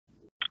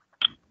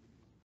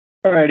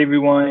All right,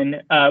 everyone.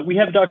 We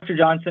have Dr.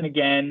 Johnson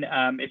again.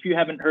 If you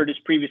haven't heard his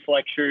previous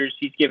lectures,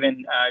 he's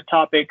given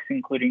topics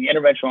including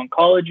interventional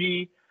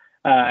oncology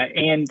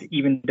and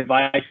even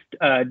device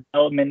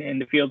development in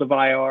the field of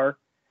IR.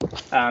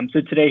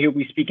 So today he'll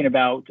be speaking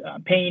about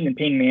pain and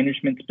pain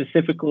management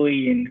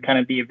specifically, and kind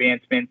of the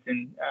advancements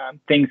and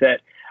things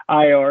that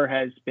IR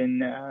has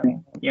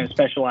been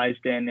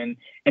specialized in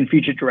and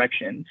future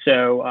direction.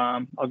 So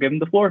I'll give him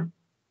the floor.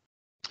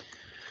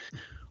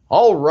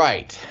 All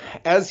right.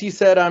 As he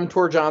said, I'm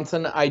Thor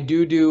Johnson. I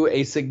do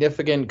a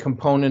significant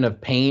component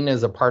of pain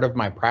as a part of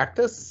my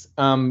practice.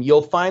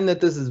 You'll find that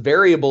this is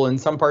variable in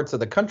some parts of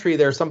the country.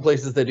 There are some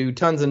places that do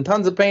tons and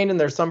tons of pain, and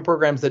there's some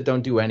programs that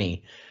don't do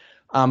any.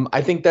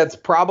 I think that's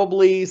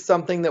probably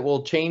something that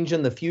will change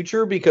in the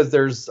future because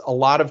there's a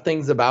lot of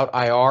things about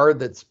IR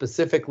that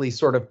specifically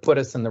sort of put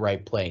us in the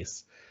right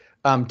place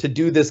to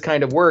do this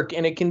kind of work,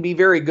 and it can be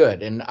very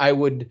good. And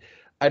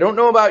I don't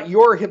know about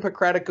your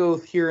Hippocratic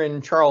Oath here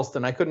in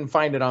Charleston. I couldn't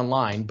find it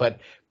online,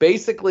 but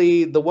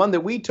basically the one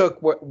that we took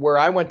where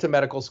I went to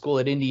medical school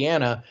at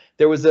Indiana,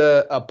 there was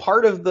a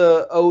part of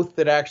the oath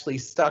that actually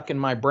stuck in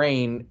my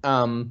brain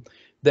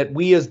that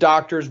we as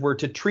doctors were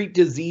to treat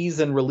disease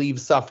and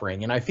relieve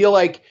suffering. And I feel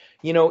like,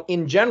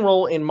 in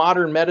general, in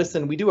modern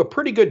medicine, we do a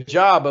pretty good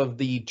job of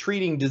the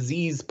treating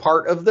disease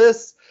part of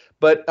this.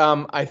 But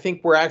I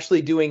think we're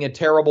actually doing a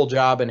terrible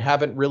job and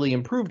haven't really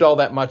improved all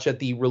that much at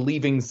the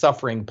relieving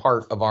suffering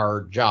part of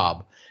our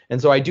job.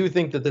 And so I do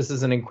think that this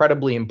is an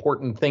incredibly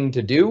important thing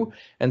to do.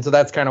 And so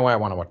that's kind of why I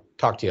want to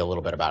talk to you a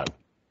little bit about it.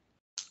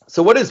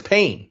 So what is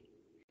pain?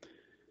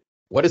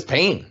 What is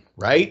pain,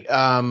 right?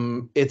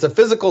 It's a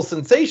physical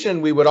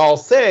sensation, we would all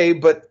say,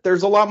 but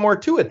there's a lot more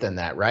to it than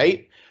that,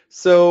 right?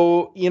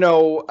 So,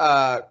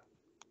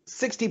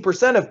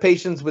 60% of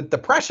patients with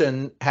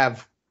depression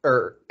have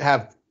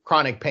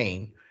chronic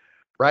pain,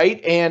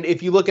 right? And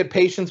if you look at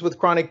patients with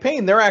chronic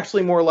pain, they're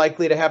actually more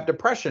likely to have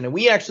depression. And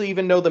we actually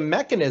even know the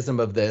mechanism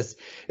of this.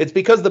 It's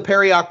because the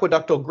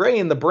periaqueductal gray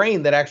in the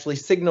brain that actually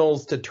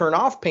signals to turn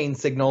off pain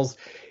signals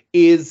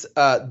is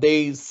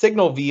they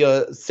signal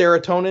via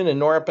serotonin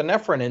and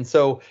norepinephrine. And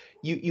so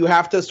you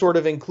have to sort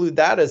of include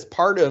that as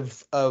part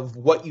of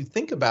what you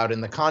think about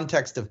in the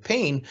context of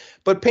pain.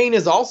 But pain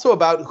is also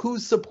about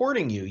who's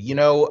supporting you.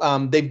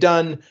 They've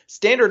done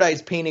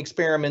standardized pain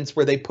experiments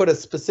where they put a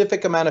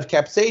specific amount of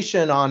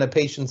capsaicin on a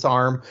patient's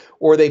arm,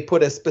 or they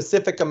put a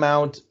specific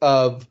amount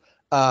of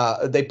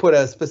they put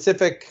a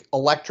specific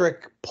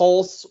electric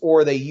pulse,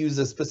 or they use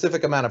a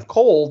specific amount of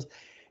cold.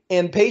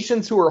 And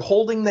patients who are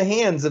holding the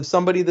hands of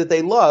somebody that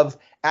they love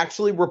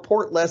actually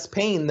report less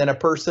pain than a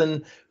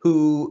person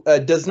who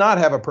does not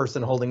have a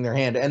person holding their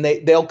hand. And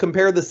they'll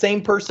compare the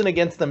same person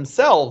against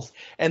themselves,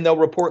 and they'll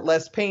report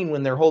less pain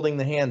when they're holding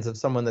the hands of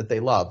someone that they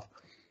love.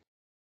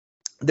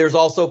 There's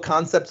also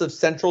concepts of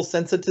central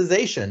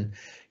sensitization.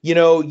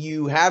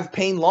 You have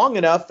pain long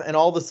enough and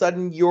all of a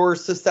sudden you're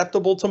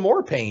susceptible to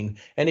more pain.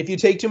 And if you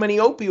take too many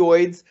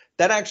opioids,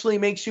 that actually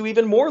makes you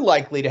even more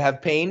likely to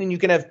have pain. And you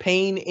can have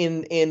pain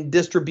in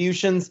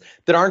distributions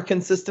that aren't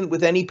consistent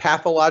with any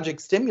pathologic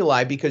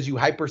stimuli because you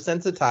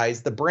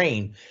hypersensitize the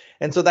brain.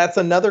 And so that's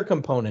another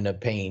component of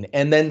pain.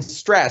 And then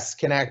stress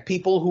can act.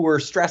 People who are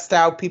stressed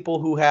out, people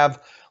who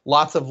have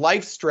lots of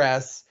life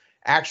stress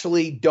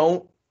actually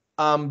don't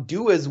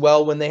do as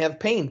well when they have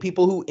pain.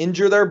 People who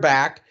injure their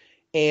back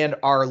and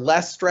are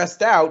less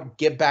stressed out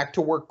get back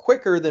to work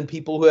quicker than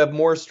people who have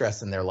more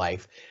stress in their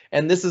life.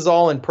 And this is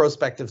all in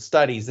prospective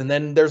studies. And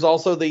then there's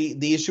also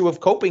the issue of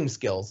coping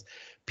skills.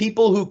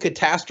 People who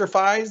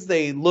catastrophize,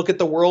 they look at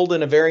the world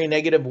in a very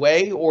negative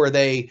way, or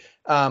they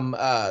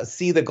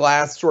see the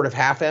glass sort of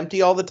half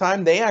empty all the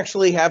time, they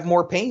actually have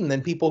more pain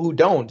than people who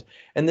don't.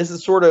 And this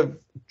is sort of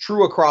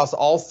true across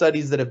all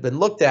studies that have been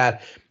looked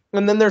at.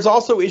 And then there's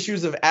also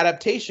issues of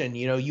adaptation.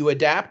 You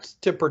adapt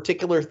to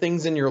particular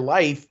things in your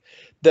life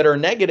that are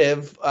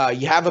negative.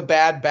 You have a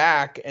bad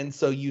back, and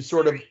so you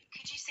sort of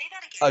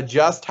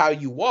adjust how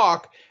you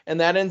walk, and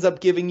that ends up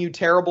giving you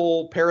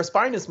terrible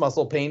paraspinous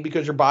muscle pain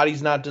because your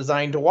body's not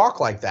designed to walk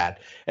like that.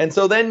 And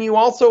so then you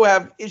also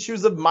have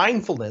issues of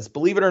mindfulness.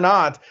 Believe it or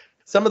not,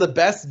 some of the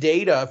best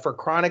data for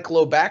chronic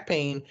low back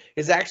pain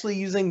is actually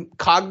using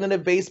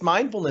cognitive-based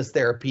mindfulness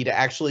therapy to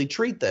actually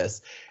treat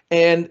this.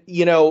 And,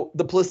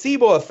 the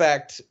placebo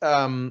effect,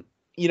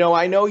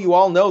 I know you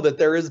all know that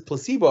there is a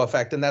placebo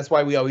effect, and that's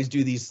why we always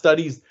do these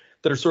studies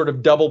that are sort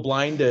of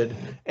double-blinded,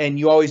 and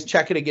you always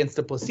check it against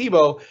a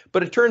placebo.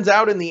 But it turns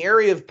out in the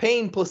area of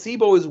pain,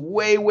 placebo is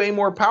way, way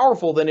more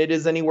powerful than it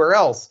is anywhere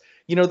else.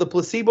 The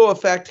placebo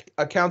effect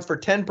accounts for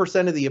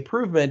 10% of the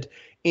improvement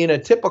in a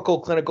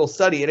typical clinical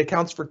study. It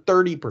accounts for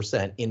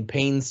 30% in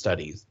pain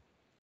studies.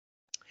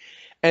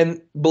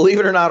 And believe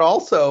it or not,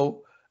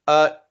 also,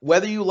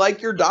 whether you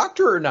like your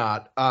doctor or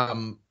not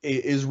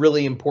is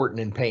really important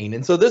in pain.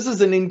 And so this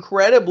is an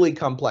incredibly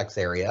complex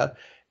area.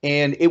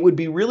 And it would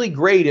be really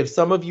great if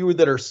some of you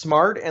that are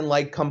smart and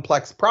like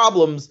complex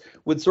problems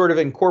would sort of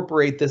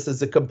incorporate this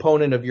as a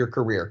component of your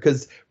career,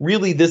 because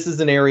really this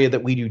is an area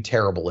that we do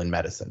terrible in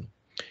medicine.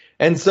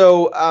 And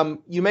so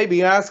you may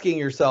be asking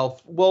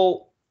yourself,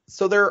 well,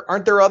 So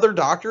aren't there other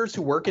doctors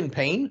who work in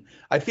pain?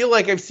 I feel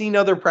like I've seen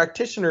other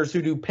practitioners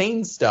who do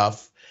pain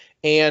stuff,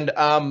 and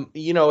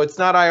it's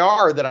not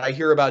IR that I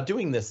hear about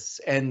doing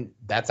this, and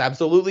that's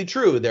absolutely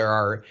true. There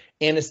are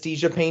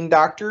anesthesia pain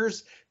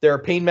doctors, there are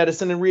pain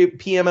medicine and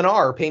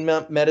PM&R, pain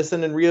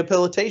medicine and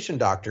rehabilitation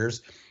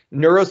doctors.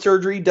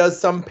 Neurosurgery does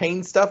some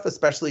pain stuff,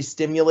 especially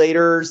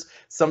stimulators,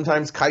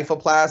 sometimes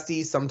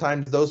kyphoplasty,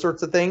 sometimes those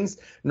sorts of things.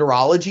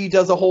 Neurology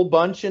does a whole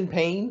bunch in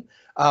pain.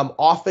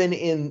 Often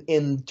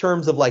in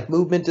terms of like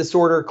movement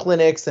disorder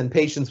clinics and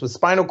patients with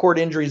spinal cord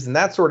injuries and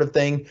that sort of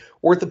thing.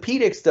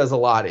 Orthopedics does a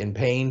lot in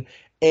pain.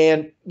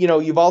 And,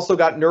 you've also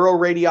got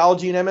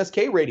neuroradiology and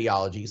MSK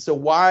radiology. So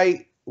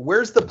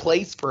where's the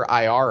place for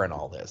IR in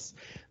all this?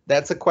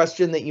 That's a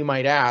question that you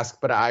might ask,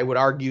 but I would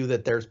argue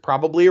that there's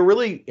probably a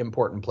really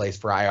important place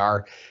for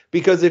IR,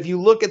 because if you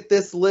look at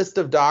this list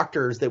of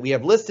doctors that we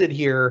have listed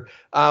here,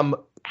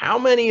 how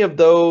many of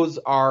those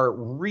are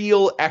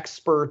real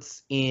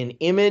experts in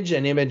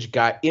imaging and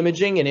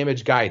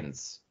image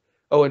guidance?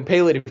 Oh, and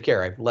palliative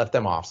care, I've left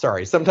them off.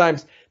 Sorry.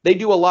 Sometimes they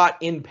do a lot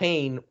in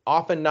pain,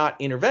 often not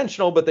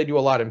interventional, but they do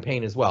a lot in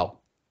pain as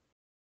well.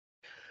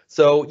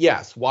 So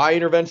yes, why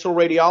interventional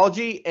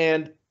radiology?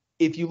 And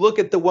if you look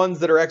at the ones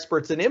that are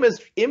experts in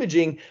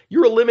imaging,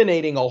 you're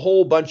eliminating a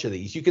whole bunch of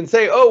these. You can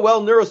say, oh,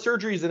 well,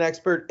 neurosurgery is an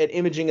expert at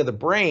imaging of the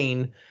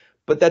brain,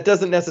 but that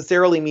doesn't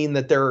necessarily mean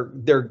that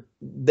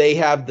they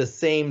have the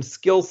same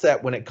skill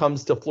set when it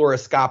comes to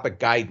fluoroscopic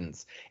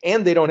guidance,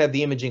 and they don't have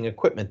the imaging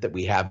equipment that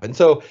we have. And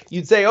so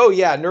you'd say, oh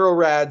yeah,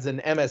 neurorads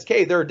and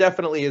MSK, they're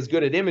definitely as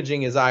good at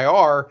imaging as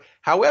IR.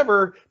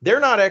 However, they're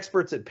not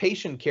experts at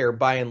patient care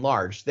by and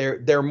large.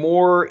 They're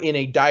more in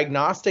a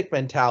diagnostic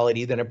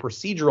mentality than a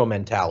procedural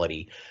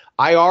mentality.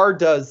 IR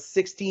does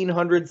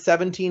 1,600,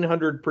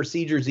 1,700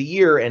 procedures a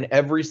year, and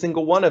every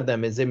single one of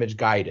them is image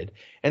guided.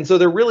 And so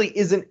there really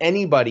isn't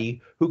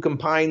anybody who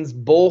combines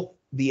both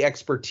the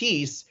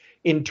expertise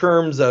in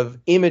terms of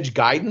image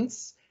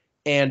guidance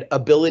and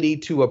ability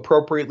to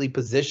appropriately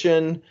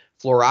position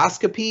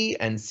fluoroscopy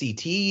and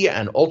CT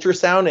and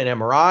ultrasound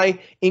and MRI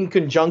in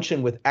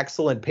conjunction with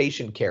excellent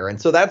patient care.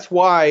 And so that's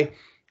why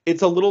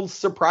it's a little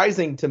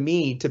surprising to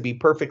me, to be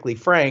perfectly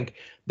frank,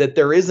 that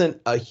there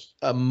isn't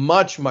a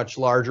much, much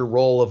larger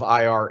role of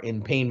IR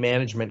in pain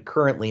management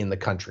currently in the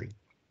country.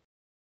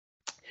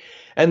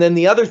 And then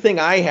the other thing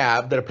I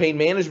have that a pain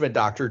management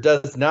doctor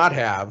does not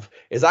have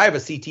is I have a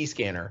CT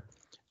scanner.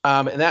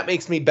 And that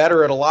makes me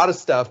better at a lot of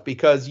stuff,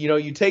 because,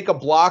 you take a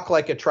block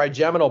like a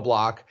trigeminal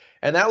block,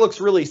 and that looks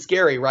really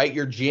scary, right?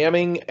 You're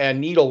jamming a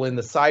needle in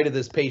the side of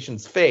this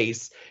patient's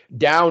face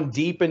down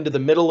deep into the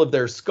middle of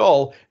their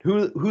skull.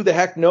 Who the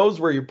heck knows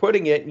where you're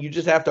putting it? And you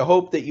just have to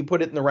hope that you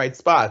put it in the right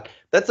spot.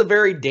 That's a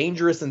very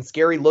dangerous and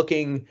scary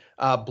looking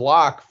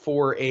block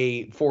for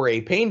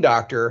a pain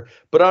doctor.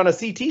 But on a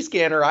CT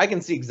scanner, I can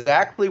see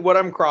exactly what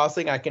I'm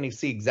crossing. I can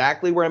see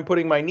exactly where I'm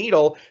putting my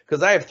needle,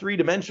 because I have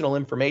three-dimensional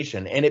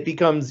information, and it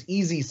becomes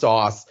easy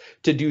sauce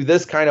to do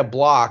this kind of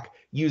block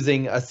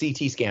using a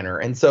CT scanner.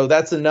 And so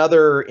that's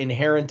another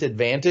inherent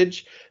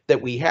advantage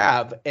that we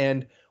have.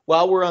 And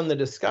while we're on the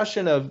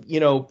discussion of,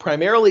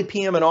 primarily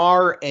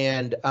PM&R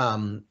and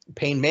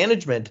pain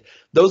management,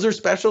 those are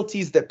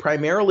specialties that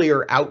primarily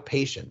are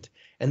outpatient,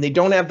 and they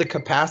don't have the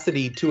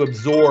capacity to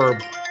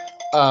absorb,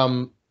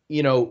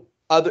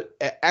 other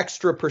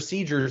extra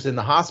procedures in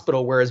the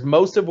hospital, whereas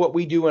most of what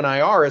we do in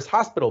IR is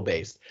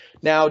hospital-based.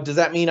 Now, does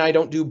that mean I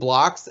don't do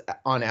blocks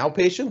on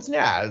outpatients?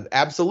 Yeah,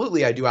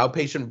 absolutely. I do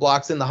outpatient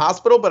blocks in the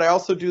hospital, but I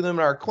also do them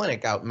in our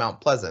clinic out in Mount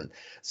Pleasant.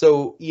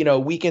 So,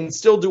 we can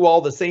still do all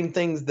the same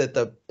things that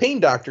the pain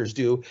doctors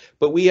do,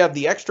 but we have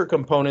the extra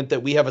component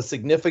that we have a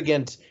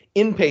significant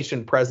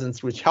inpatient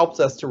presence, which helps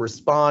us to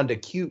respond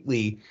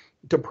acutely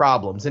to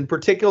problems, in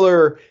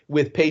particular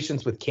with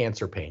patients with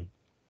cancer pain.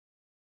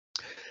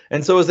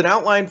 And so as an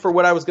outline for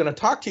what I was going to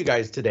talk to you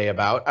guys today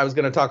about, I was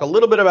going to talk a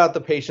little bit about the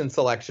patient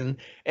selection,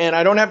 and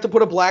I don't have to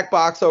put a black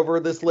box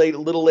over this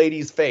little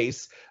lady's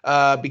face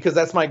because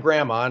that's my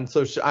grandma, and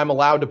so I'm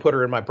allowed to put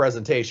her in my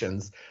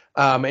presentations.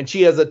 And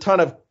she has a ton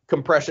of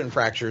compression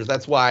fractures.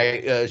 That's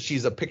why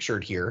she's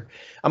pictured here.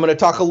 I'm going to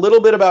talk a little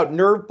bit about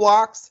nerve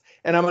blocks,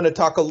 and I'm going to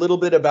talk a little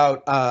bit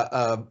about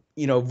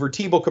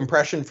vertebral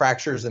compression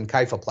fractures and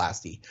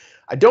kyphoplasty.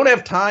 I don't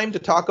have time to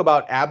talk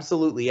about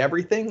absolutely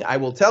everything. I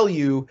will tell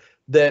you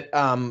that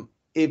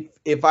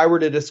if I were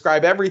to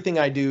describe everything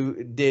I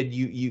did,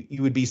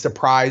 you would be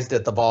surprised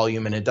at the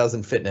volume, and it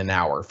doesn't fit in an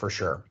hour for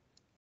sure.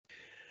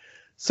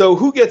 So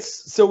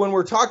when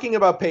we're talking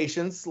about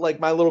patients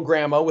like my little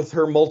grandma with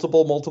her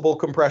multiple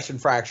compression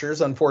fractures,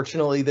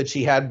 unfortunately that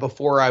she had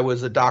before I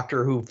was a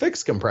doctor who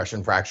fixed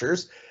compression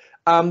fractures,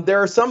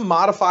 there are some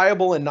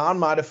modifiable and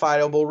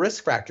non-modifiable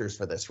risk factors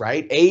for this,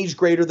 right? Age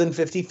greater than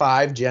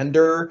 55,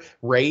 gender,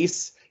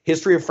 race,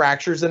 history of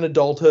fractures in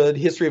adulthood,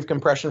 history of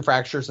compression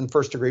fractures in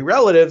first-degree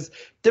relatives,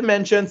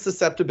 dementia, and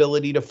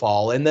susceptibility to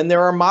fall. And then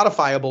there are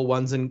modifiable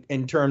ones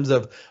in terms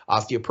of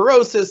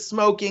osteoporosis,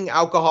 smoking,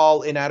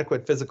 alcohol,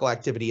 inadequate physical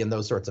activity, and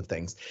those sorts of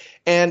things.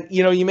 And,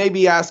 you may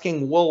be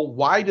asking, well,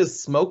 why does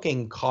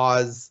smoking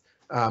cause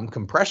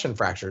compression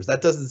fractures.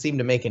 That doesn't seem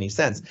to make any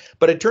sense.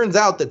 But it turns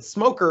out that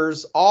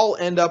smokers all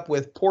end up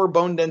with poor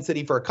bone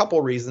density for a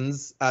couple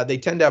reasons. They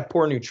tend to have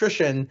poor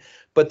nutrition,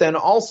 but then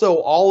also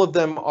all of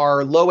them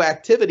are low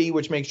activity,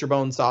 which makes your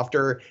bones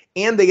softer,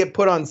 and they get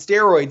put on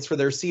steroids for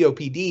their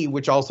COPD,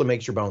 which also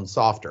makes your bones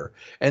softer.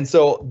 And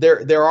so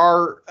there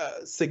are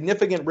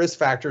significant risk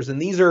factors,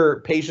 and these are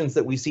patients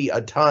that we see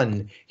a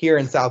ton here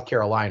in South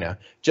Carolina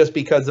just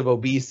because of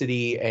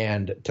obesity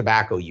and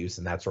tobacco use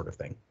and that sort of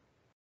thing.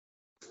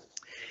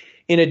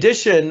 In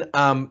addition,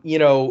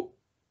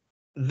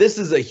 this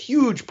is a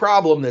huge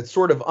problem that's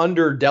sort of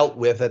under dealt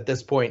with at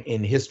this point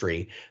in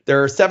history.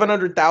 There are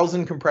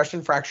 700,000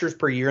 compression fractures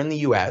per year in the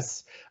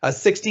US.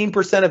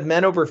 16% of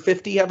men over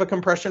 50 have a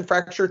compression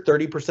fracture,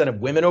 30%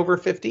 of women over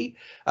 50.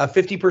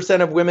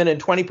 50% of women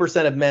and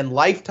 20% of men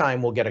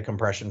lifetime will get a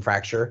compression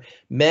fracture.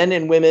 Men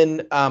and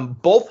women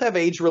both have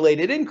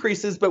age-related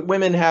increases, but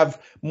women have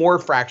more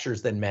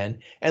fractures than men.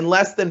 And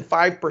less than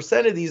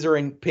 5% of these are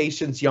in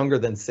patients younger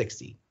than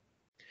 60.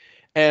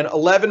 And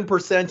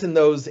 11% in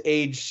those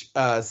age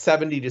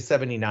 70 to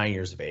 79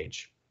 years of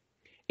age,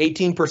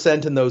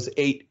 18% in those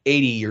 80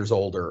 years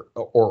older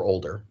or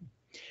older.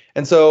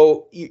 And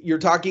so you're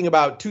talking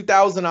about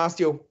 2,000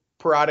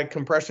 osteoporotic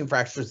compression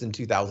fractures in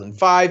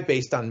 2005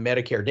 based on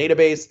Medicare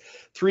database,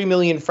 3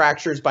 million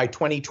fractures by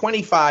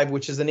 2025,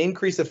 which is an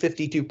increase of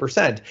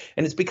 52%.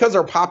 And it's because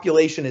our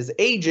population is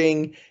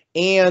aging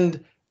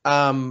and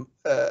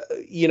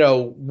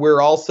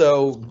we're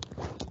also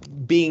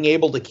being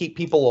able to keep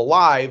people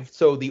alive.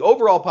 So the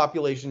overall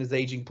population is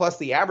aging, plus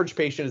the average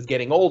patient is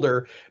getting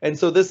older. And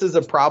so this is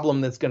a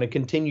problem that's going to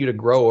continue to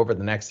grow over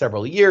the next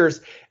several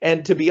years.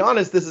 And to be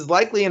honest, this is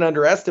likely an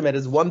underestimate,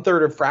 as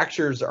 1/3 of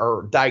fractures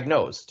are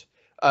diagnosed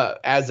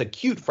as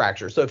acute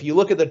fractures. So if you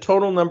look at the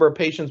total number of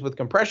patients with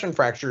compression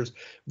fractures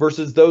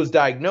versus those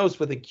diagnosed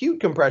with acute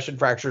compression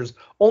fractures,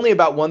 only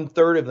about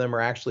 1/3 of them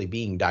are actually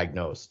being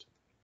diagnosed.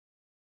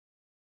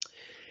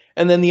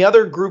 And then the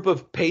other group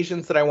of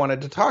patients that I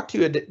wanted to talk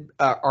to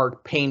are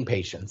pain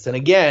patients. And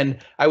again,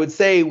 I would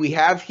say we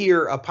have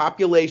here a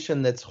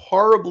population that's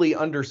horribly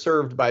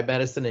underserved by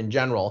medicine in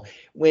general,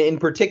 in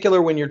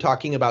particular when you're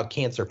talking about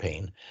cancer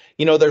pain.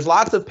 There's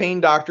lots of pain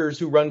doctors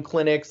who run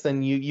clinics,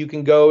 and you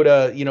can go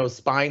to,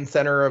 Spine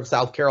Center of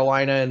South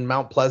Carolina and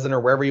Mount Pleasant or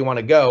wherever you want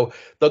to go.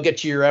 They'll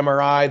get you your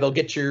MRI, they'll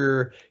get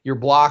your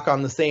block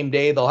on the same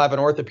day, they'll have an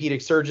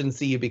orthopedic surgeon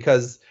see you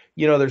because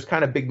there's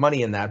kind of big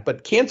money in that.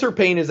 But cancer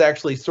pain is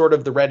actually sort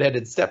of the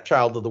redheaded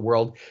stepchild of the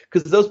world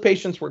because those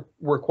patients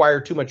require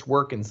too much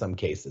work in some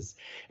cases.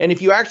 And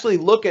if you actually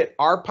look at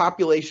our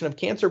population of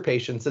cancer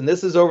patients, and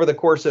this is over the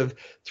course of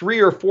 3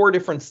 or 4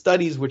 different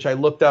studies, which I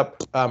looked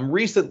up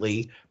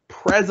recently,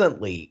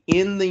 presently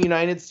in the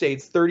United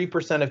States,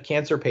 30% of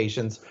cancer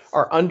patients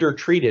are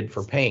undertreated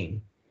for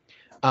pain.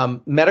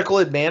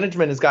 Medical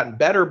management has gotten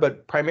better,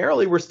 but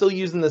primarily we're still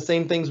using the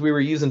same things we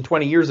were using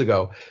 20 years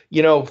ago.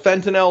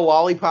 Fentanyl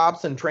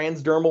lollipops and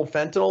transdermal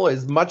fentanyl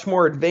is much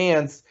more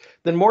advanced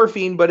than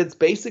morphine, but it's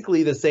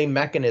basically the same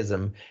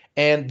mechanism.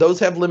 And those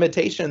have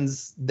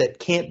limitations that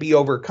can't be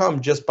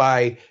overcome just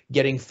by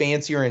getting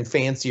fancier and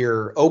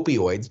fancier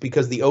opioids,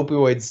 because the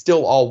opioids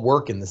still all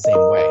work in the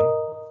same way.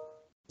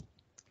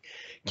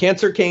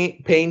 Cancer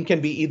pain can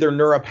be either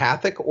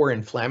neuropathic or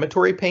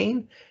inflammatory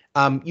pain.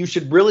 You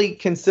should really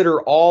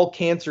consider all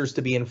cancers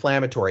to be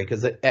inflammatory,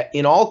 because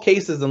in all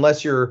cases,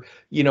 unless you're,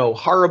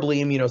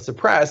 horribly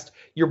immunosuppressed,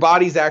 your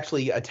body's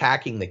actually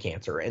attacking the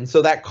cancer. And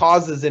so that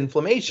causes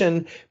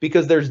inflammation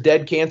because there's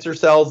dead cancer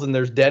cells and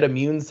there's dead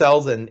immune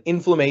cells, and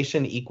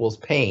inflammation equals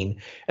pain.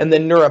 And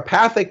then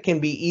neuropathic can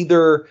be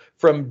either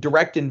from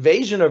direct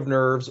invasion of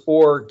nerves,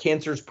 or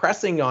cancers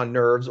pressing on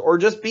nerves, or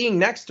just being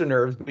next to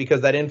nerves,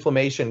 because that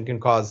inflammation can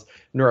cause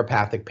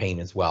neuropathic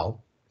pain as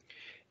well.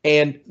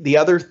 And the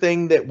other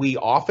thing that we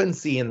often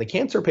see in the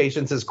cancer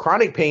patients is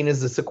chronic pain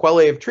is the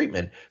sequelae of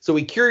treatment. So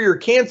we cure your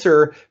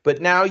cancer,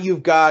 but now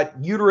you've got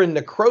uterine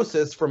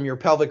necrosis from your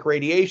pelvic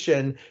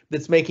radiation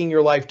that's making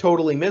your life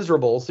totally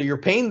miserable. So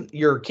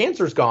your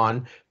cancer's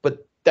gone,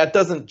 but that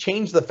doesn't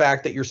change the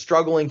fact that you're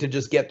struggling to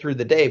just get through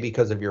the day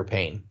because of your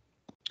pain.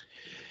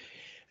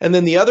 And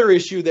then the other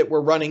issue that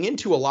we're running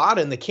into a lot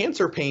in the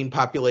cancer pain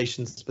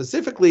population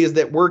specifically is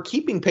that we're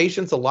keeping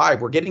patients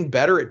alive. We're getting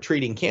better at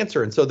treating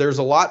cancer. And so there's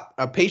a lot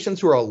of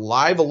patients who are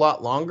alive a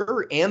lot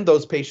longer, and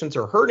those patients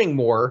are hurting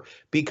more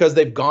because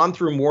they've gone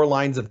through more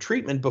lines of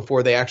treatment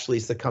before they actually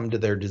succumb to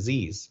their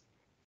disease.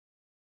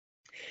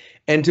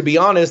 And to be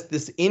honest,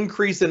 this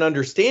increase in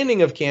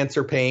understanding of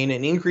cancer pain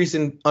and increase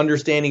in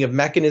understanding of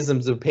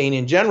mechanisms of pain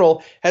in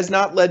general has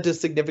not led to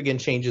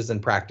significant changes in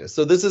practice.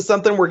 So this is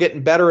something we're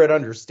getting better at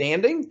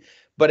understanding,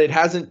 but it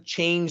hasn't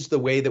changed the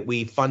way that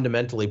we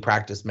fundamentally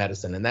practice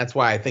medicine. And that's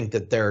why I think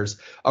that there's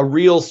a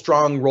real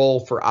strong role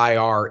for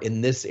IR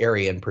in this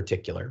area in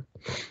particular.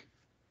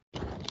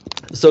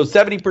 So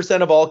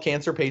 70% of all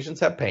cancer patients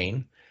have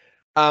pain.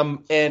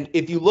 And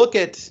if you look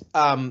at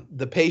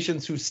the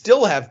patients who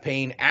still have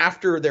pain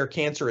after their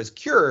cancer is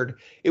cured,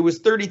 it was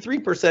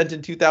 33%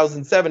 in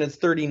 2007. It's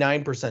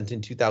 39%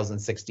 in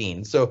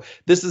 2016. So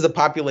this is a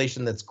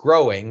population that's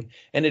growing.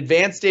 And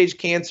advanced stage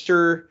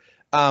cancer,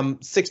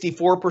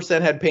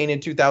 64% had pain in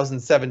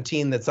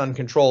 2017 that's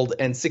uncontrolled,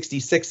 and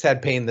 66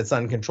 had pain that's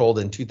uncontrolled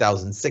in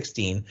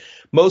 2016.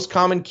 Most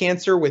common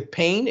cancer with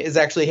pain is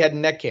actually head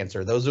and neck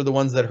cancer. Those are the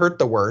ones that hurt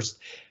the worst,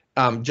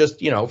 just,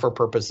 for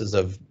purposes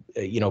of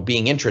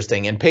being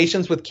interesting. And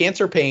patients with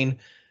cancer pain,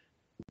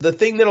 the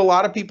thing that a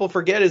lot of people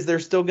forget is they're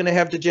still going to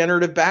have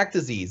degenerative back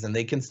disease, and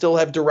they can still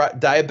have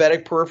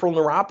diabetic peripheral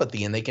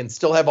neuropathy, and they can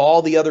still have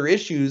all the other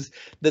issues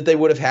that they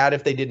would have had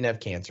if they didn't have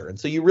cancer. And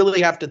so you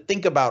really have to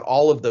think about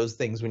all of those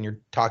things when you're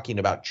talking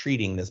about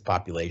treating this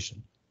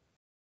population.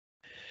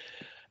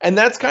 And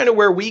that's kind of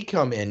where we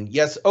come in.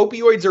 Yes,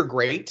 opioids are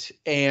great,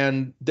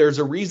 and there's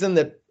a reason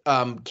that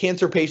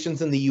cancer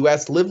patients in the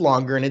US live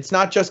longer, and it's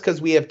not just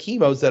because we have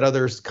chemos that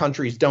other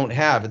countries don't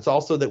have. It's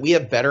also that we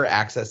have better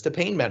access to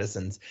pain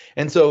medicines.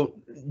 And so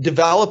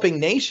developing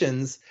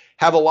nations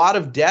have a lot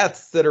of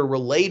deaths that are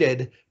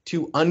related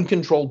to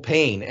uncontrolled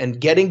pain,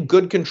 and getting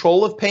good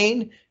control of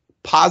pain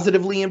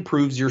positively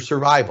improves your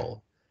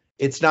survival.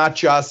 It's not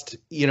just,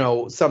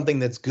 something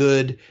that's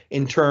good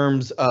in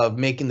terms of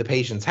making the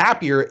patients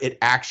happier. It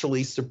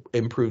actually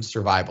improves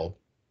survival.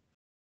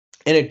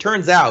 And it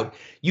turns out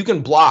you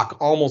can block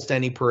almost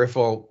any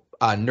peripheral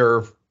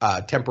nerve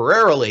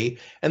temporarily,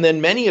 and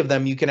then many of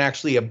them you can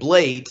actually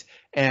ablate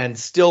and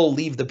still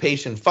leave the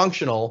patient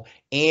functional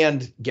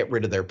and get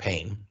rid of their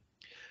pain.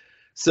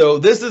 So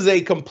this is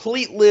a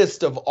complete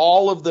list of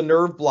all of the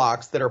nerve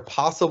blocks that are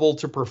possible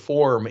to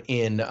perform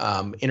in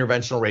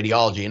interventional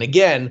radiology. And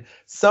again,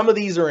 some of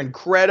these are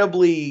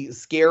incredibly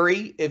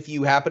scary if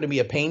you happen to be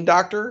a pain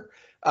doctor.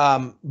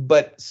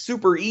 But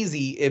super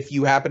easy if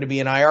you happen to be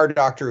an IR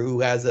doctor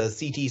who has a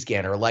CT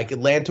scanner, like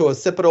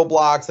atlanto-occipital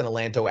blocks and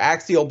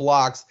atlanto-axial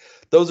blocks.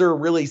 Those are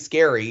really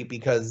scary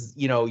because,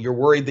 you're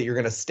worried that you're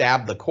going to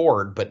stab the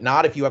cord, but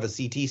not if you have a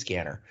CT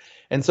scanner.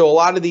 And so a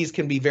lot of these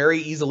can be very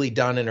easily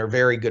done and are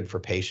very good for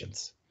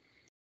patients.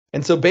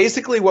 And so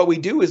basically what we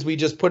do is we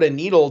just put a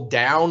needle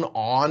down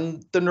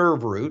on the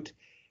nerve root.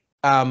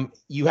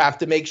 You have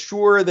to make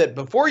sure that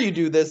before you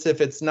do this,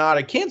 if it's not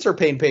a cancer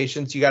pain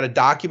patient, you got to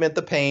document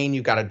the pain,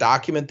 you got to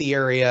document the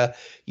area,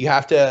 you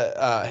have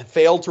to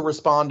fail to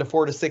respond to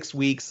 4 to 6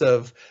 weeks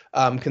of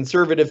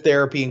conservative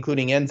therapy,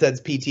 including NSAIDs,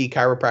 PT,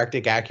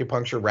 chiropractic,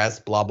 acupuncture,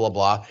 rest, blah, blah,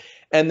 blah.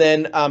 And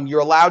then you're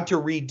allowed to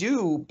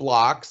redo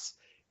blocks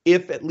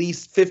if at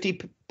least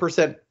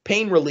 50%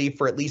 pain relief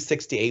for at least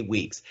 6 to 8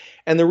 weeks.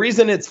 And the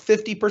reason it's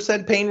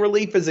 50% pain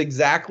relief is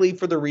exactly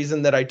for the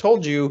reason that I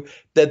told you,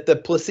 that the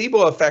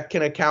placebo effect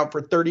can account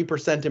for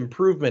 30%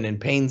 improvement in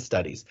pain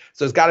studies.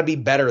 So it's got to be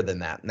better than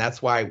that. And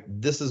that's why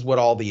this is what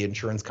all the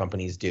insurance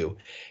companies do.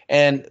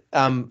 And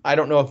I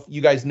don't know if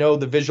you guys know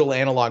the visual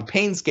analog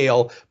pain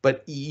scale,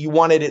 but you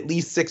want it at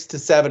least 6 to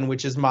 7,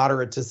 which is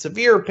moderate to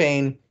severe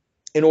pain,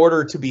 in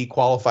order to be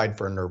qualified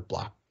for a nerve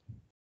block.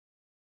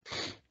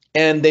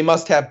 And they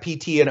must have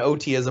PT and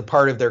OT as a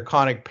part of their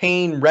chronic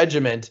pain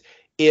regimen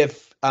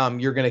if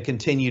you're going to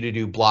continue to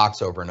do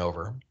blocks over and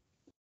over.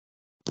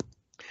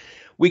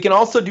 We can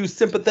also do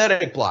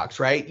sympathetic blocks,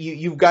 right?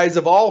 You guys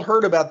have all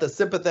heard about the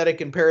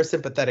sympathetic and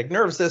parasympathetic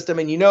nerve system,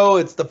 and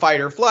it's the fight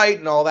or flight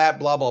and all that,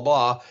 blah, blah,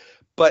 blah.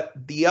 But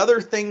the other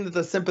thing that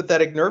the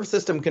sympathetic nerve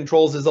system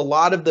controls is a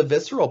lot of the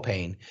visceral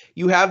pain.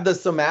 You have the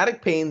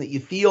somatic pain that you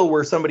feel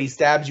where somebody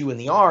stabs you in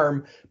the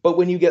arm, but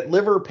when you get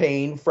liver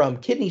pain from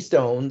kidney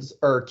stones,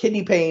 or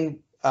kidney pain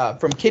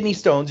from kidney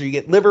stones, or you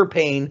get liver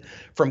pain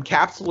from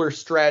capsular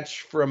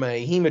stretch from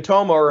a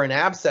hematoma or an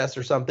abscess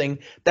or something,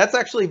 that's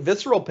actually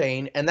visceral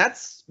pain, and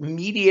that's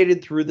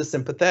mediated through the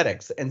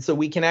sympathetics. And so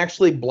we can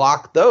actually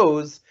block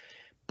those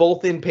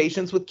both in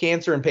patients with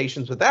cancer and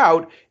patients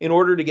without, in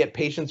order to get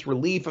patients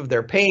relief of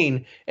their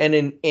pain. And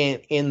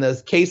in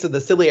the case of the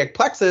celiac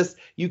plexus,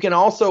 you can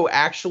also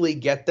actually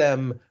get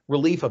them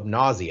relief of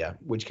nausea,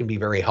 which can be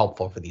very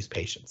helpful for these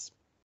patients.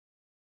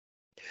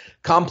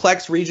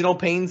 Complex regional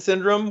pain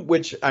syndrome,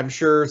 which I'm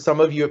sure some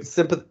of you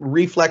have,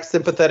 reflex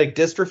sympathetic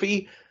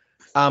dystrophy.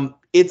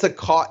 It's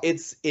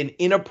an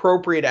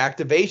inappropriate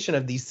activation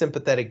of these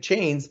sympathetic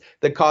chains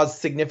that cause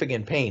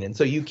significant pain. And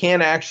so you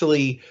can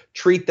actually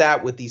treat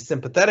that with these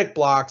sympathetic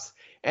blocks.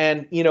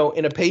 And,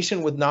 in a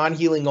patient with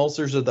non-healing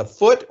ulcers of the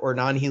foot or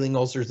non-healing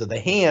ulcers of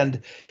the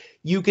hand,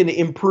 you can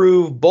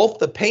improve both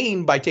the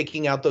pain by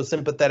taking out those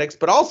sympathetics,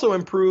 but also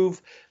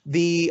improve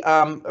the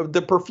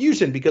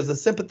perfusion, because the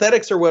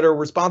sympathetics are what are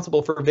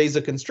responsible for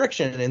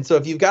vasoconstriction. And so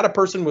if you've got a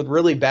person with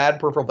really bad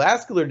peripheral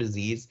vascular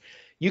disease,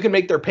 you can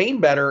make their pain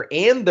better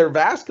and their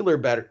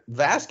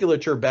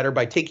vasculature better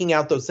by taking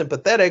out those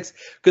sympathetics,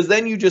 because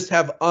then you just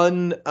have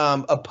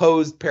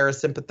unopposed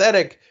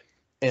parasympathetic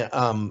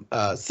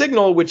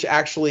signal, which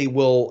actually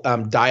will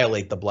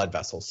dilate the blood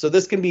vessels. So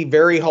this can be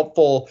very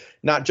helpful,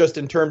 not just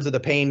in terms of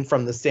the pain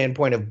from the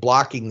standpoint of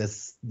blocking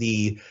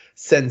the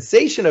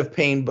sensation of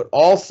pain, but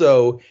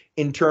also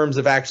in terms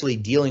of actually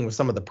dealing with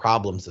some of the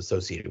problems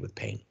associated with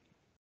pain.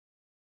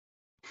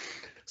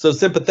 So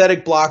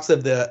sympathetic blocks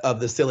of the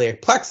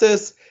celiac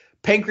plexus.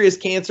 Pancreas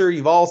cancer,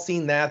 you've all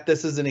seen that.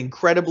 This is an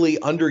incredibly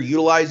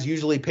underutilized.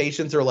 Usually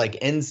patients are like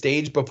end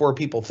stage before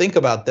people think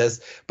about this,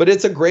 but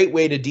it's a great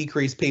way to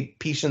decrease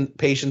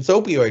patients'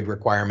 opioid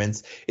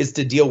requirements, is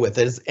to deal with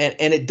it.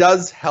 And it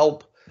does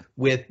help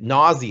with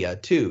nausea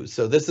too.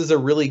 So this is a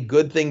really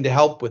good thing to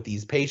help with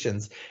these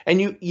patients.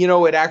 And you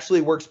know, it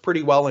actually works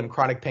pretty well in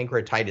chronic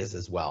pancreatitis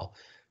as well.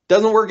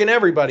 Doesn't work in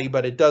everybody,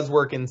 but it does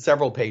work in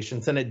several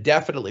patients, and it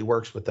definitely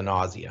works with the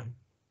nausea.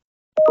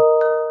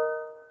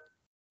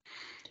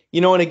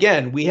 You know, and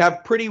again, we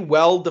have pretty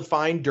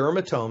well-defined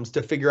dermatomes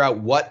to figure out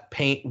what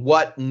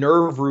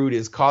nerve root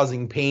is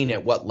causing pain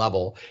at what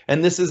level.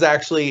 And this is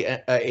actually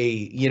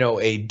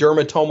a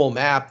dermatomal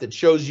map that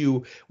shows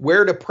you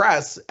where to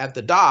press at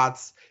the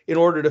dots in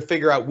order to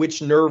figure out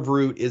which nerve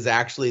root is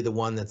actually the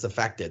one that's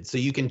affected. So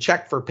you can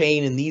check for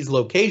pain in these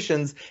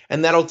locations,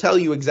 and that'll tell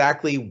you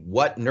exactly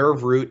what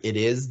nerve root it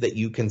is that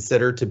you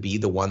consider to be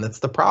the one that's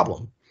the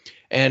problem.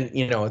 And,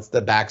 you know, it's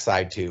the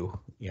backside too,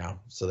 you know,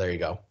 so there you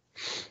go.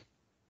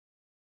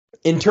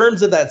 In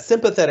terms of that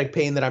sympathetic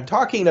pain that I'm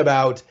talking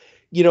about,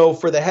 you know,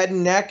 for the head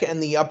and neck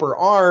and the upper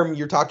arm,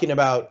 you're talking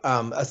about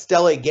a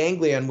stellate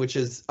ganglion, which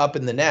is up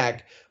in the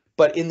neck.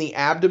 But in the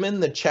abdomen,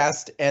 the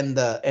chest, and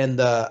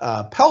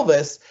the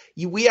pelvis,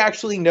 we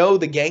actually know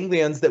the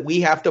ganglions that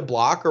we have to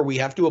block or we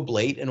have to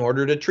ablate in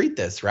order to treat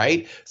this,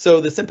 right?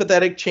 So the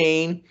sympathetic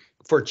chain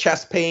for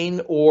chest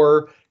pain,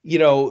 or you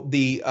know,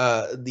 the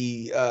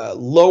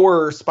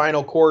lower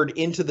spinal cord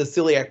into the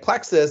celiac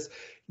plexus,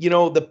 you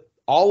know,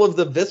 all of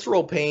the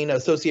visceral pain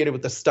associated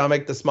with the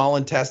stomach, the small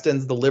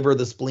intestines, the liver,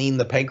 the spleen,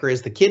 the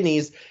pancreas, the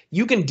kidneys,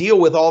 you can deal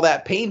with all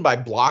that pain by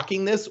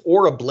blocking this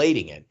or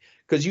ablating it,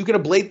 because you can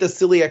ablate the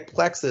celiac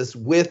plexus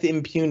with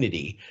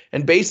impunity.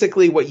 And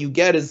basically what you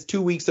get is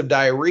 2 weeks of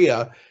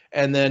diarrhea,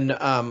 and then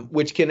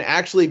which can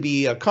actually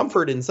be a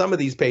comfort in some of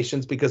these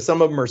patients because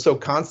some of them are so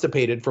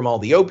constipated from all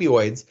the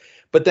opioids.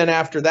 But then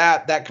after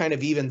that, that kind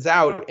of evens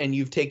out and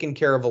you've taken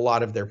care of a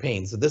lot of their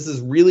pain. So this is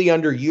really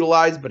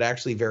underutilized, but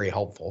actually very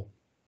helpful.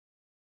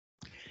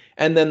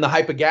 And then the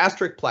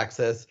hypogastric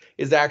plexus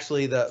is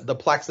actually the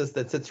plexus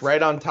that sits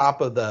right on top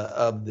of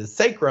the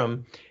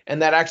sacrum,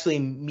 and that actually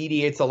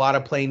mediates a lot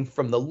of pain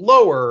from the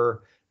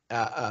lower,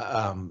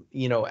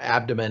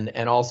 abdomen,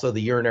 and also the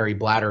urinary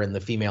bladder in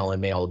the female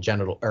and male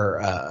genital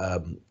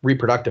or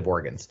reproductive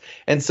organs.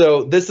 And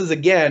so this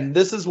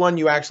is one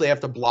you actually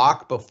have to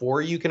block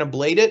before you can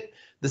ablate it.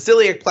 The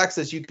celiac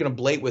plexus you can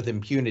ablate with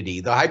impunity.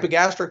 The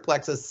hypogastric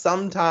plexus,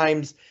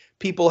 sometimes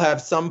people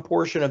have some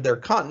portion of their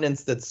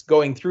continence that's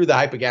going through the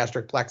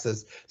hypogastric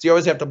plexus. So you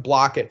always have to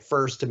block it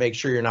first to make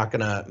sure you're not going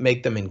to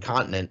make them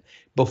incontinent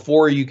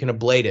before you can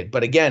ablate it.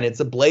 But again,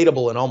 it's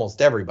ablatable in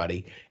almost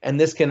everybody. And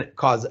this can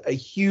cause a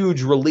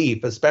huge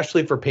relief,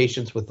 especially for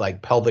patients with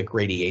like pelvic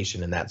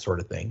radiation and that sort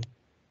of thing.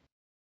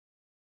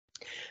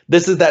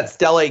 This is that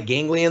stellate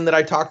ganglion that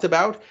I talked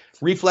about.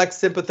 Reflex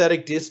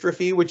sympathetic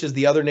dystrophy, which is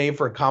the other name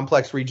for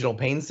complex regional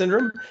pain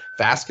syndrome,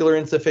 vascular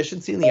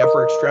insufficiency in the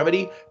upper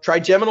extremity,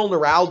 trigeminal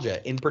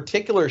neuralgia, in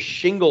particular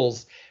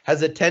shingles,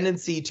 has a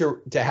tendency to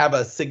have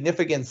a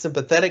significant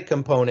sympathetic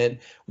component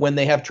when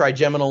they have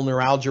trigeminal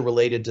neuralgia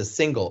related to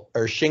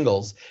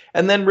shingles.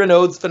 And then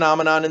Raynaud's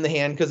phenomenon in the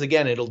hand, because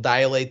again, it'll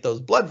dilate those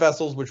blood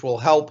vessels, which will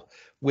help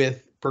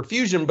with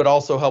perfusion, but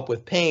also help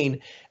with pain.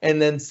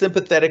 And then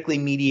sympathetically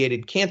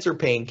mediated cancer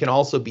pain can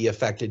also be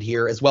affected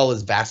here, as well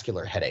as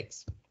vascular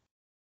headaches.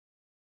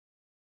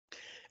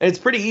 And it's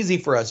pretty easy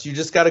for us. You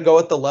just got to go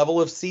at the level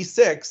of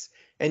C6.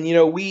 And, you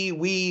know,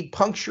 we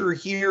puncture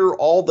here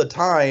all the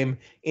time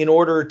in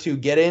order to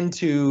get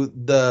into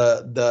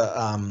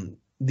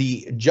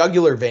the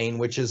jugular vein,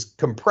 which is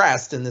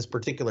compressed in this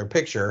particular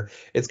picture.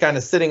 It's kind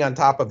of sitting on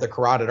top of the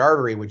carotid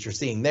artery, which you're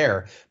seeing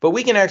there. But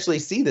we can actually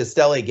see the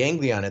stellate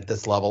ganglion at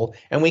this level,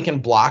 and we can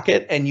block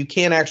it, and you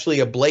can actually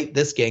ablate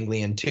this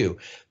ganglion too.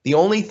 The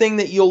only thing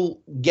that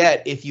you'll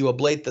get if you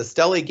ablate the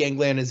stellate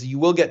ganglion is you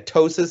will get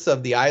ptosis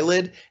of the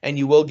eyelid, and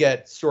you will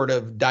get sort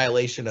of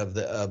dilation of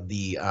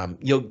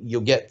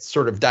you'll get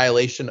sort of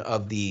dilation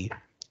of the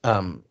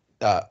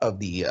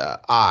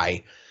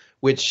eye,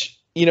 which,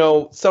 you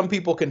know, some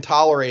people can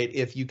tolerate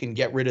if you can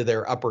get rid of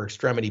their upper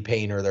extremity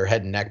pain or their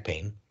head and neck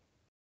pain.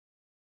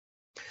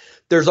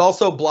 There's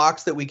also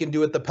blocks that we can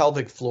do at the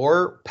pelvic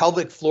floor.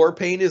 Pelvic floor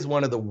pain is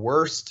one of the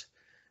worst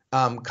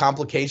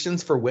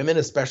complications for women,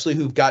 especially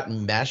who've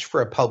gotten mesh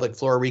for a pelvic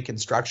floor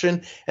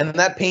reconstruction. And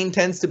that pain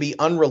tends to be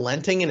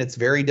unrelenting and it's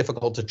very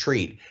difficult to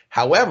treat.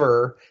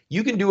 However,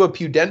 you can do a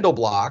pudendal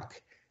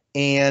block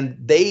and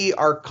they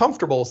are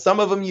comfortable. Some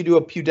of them you do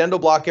a pudendal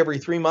block every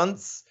 3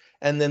 months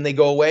and then they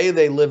go away.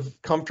 They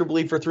live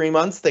comfortably for 3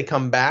 months. They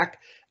come back.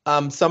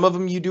 Some of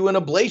them you do an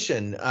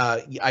ablation.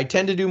 I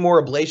tend to do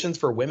more ablations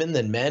for women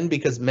than men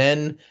because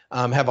men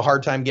have a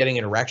hard time getting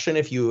an erection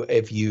if you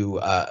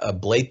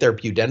ablate their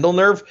pudendal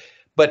nerve.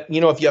 But, you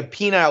know, if you have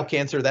penile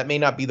cancer, that may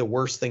not be the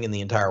worst thing in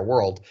the entire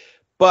world.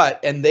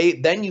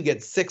 then you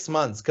get 6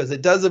 months, because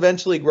it does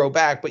eventually grow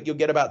back, but you'll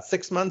get about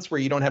 6 months where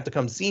you don't have to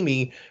come see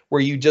me,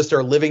 where you just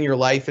are living your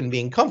life and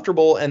being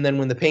comfortable. And then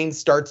when the pain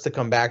starts to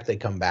come back, they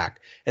come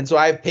back. And so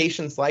I have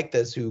patients like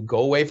this who go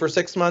away for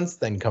 6 months,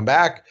 then come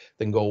back,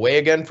 then go away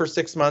again for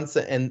 6 months.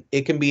 And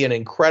it can be an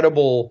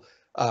incredible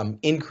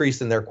increase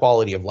in their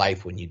quality of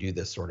life when you do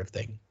this sort of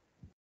thing.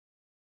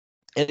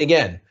 And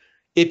again,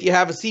 if you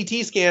have a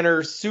CT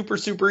scanner,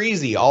 super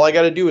easy. All I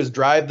got to do is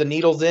drive the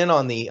needles in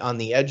on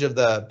the edge of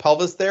the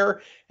pelvis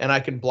there, and I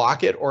can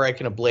block it or I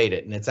can ablate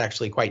it. And it's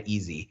actually quite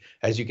easy,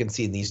 as you can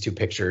see in these two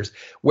pictures.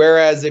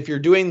 Whereas if you're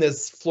doing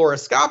this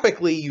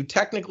fluoroscopically, you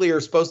technically are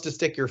supposed to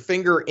stick your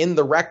finger in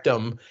the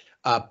rectum,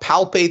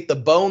 palpate the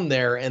bone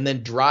there, and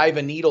then drive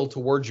a needle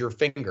towards your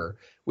finger,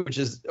 which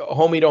is,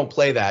 homie, don't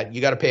play that.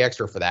 You got to pay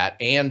extra for that.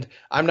 And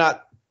I'm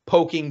not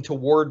poking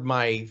toward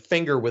my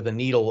finger with a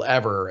needle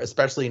ever,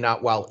 especially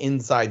not while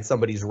inside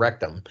somebody's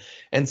rectum.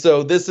 And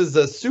so this is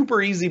a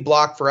super easy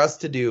block for us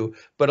to do,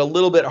 but a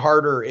little bit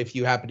harder if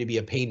you happen to be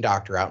a pain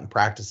doctor out in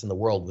practice in the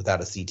world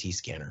without a CT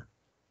scanner.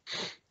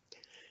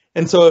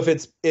 And so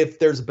if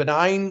there's a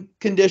benign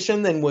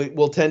condition, then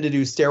we'll tend to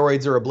do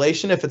steroids or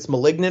ablation. If it's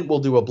malignant, we'll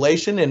do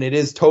ablation, and it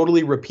is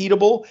totally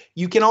repeatable.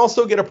 You can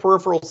also get a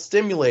peripheral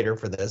stimulator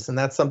for this, and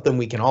that's something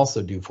we can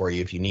also do for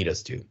you if you need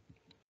us to.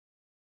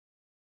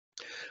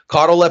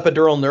 Caudal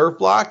epidural nerve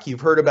block.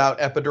 You've heard about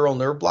epidural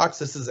nerve blocks.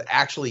 This is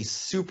actually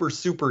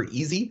super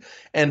easy.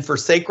 And for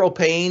sacral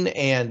pain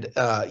and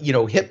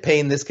hip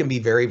pain, this can be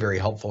very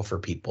helpful for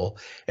people.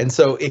 And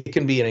so it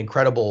can be an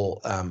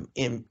incredible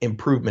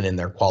improvement in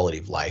their quality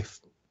of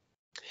life.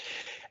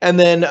 And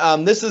then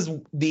this is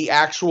the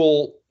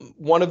actual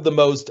one of the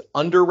most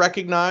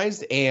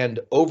under-recognized and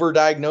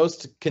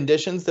over-diagnosed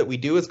conditions that we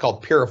do. Is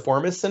called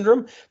piriformis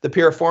syndrome. The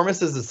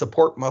piriformis is the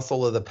support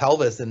muscle of the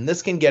pelvis, and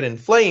this can get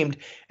inflamed.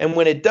 And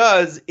when it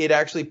does, it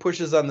actually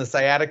pushes on the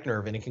sciatic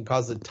nerve, and it can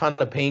cause a ton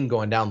of pain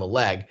going down the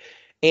leg.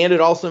 And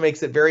it also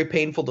makes it very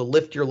painful to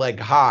lift your leg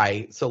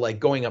high, so like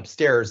going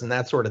upstairs and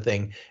that sort of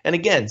thing. And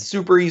again,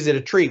 super easy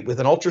to treat. With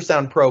an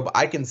ultrasound probe,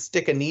 I can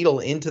stick a needle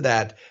into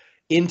that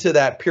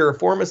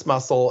piriformis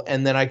muscle,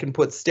 and then I can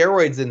put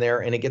steroids in there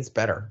and it gets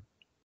better.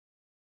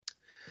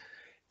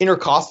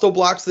 Intercostal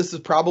blocks, this is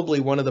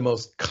probably one of the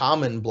most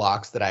common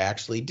blocks that I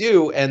actually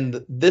do,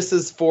 and this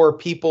is for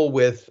people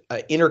with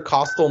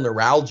intercostal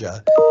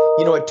neuralgia.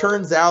 You know, it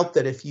turns out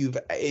that if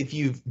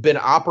you've been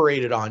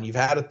operated on, you've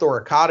had a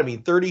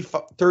thoracotomy, 30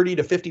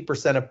 to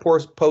 50% of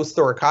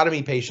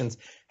post-thoracotomy patients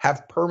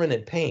have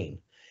permanent pain.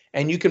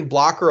 And you can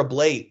block or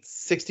ablate,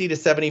 60 to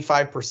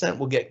 75%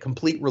 will get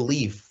complete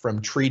relief from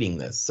treating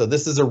this. So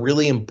this is a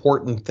really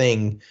important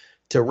thing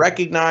to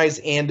recognize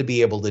and to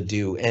be able to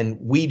do. And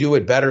we do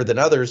it better than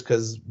others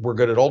because we're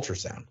good at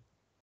ultrasound.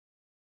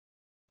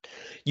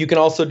 You can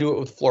also do it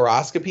with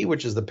fluoroscopy,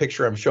 which is the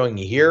picture I'm showing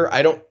you here.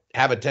 I don't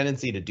have a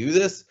tendency to do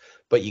this,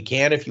 but you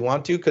can if you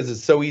want to, because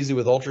it's so easy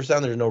with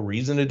ultrasound. There's no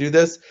reason to do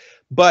this.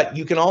 But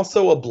you can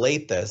also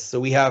ablate this. So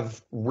we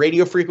have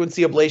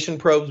radiofrequency ablation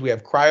probes, we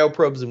have cryo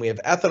probes, and we have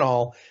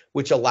ethanol,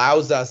 which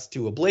allows us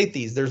to ablate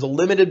these. There's a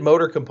limited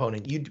motor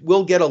component. You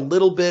will get a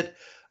little bit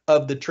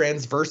of the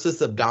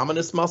transversus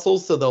abdominis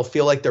muscles, so they'll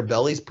feel like their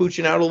belly's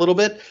pooching out a little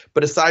bit.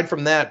 But aside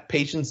from that,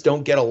 patients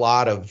don't get a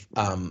lot of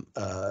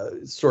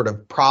sort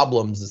of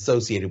problems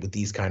associated with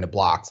these kind of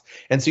blocks.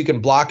 And so you can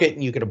block it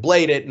and you can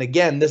ablate it. And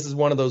again, this is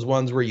one of those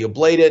ones where you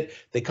ablate it,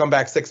 they come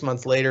back 6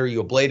 months later,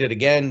 you ablate it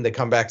again, they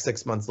come back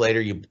 6 months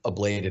later, you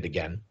ablate it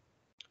again.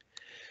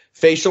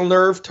 Facial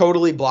nerve,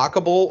 totally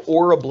blockable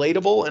or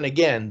ablatable. And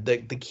again, the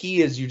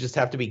key is you just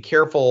have to be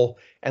careful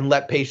and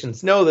let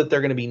patients know that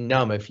they're going to be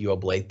numb if you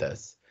ablate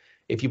this.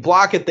 If you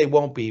block it, they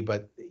won't be,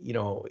 but you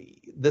know,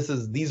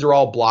 these are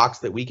all blocks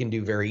that we can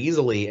do very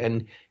easily.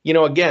 And you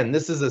know, again,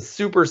 this is a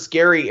super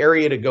scary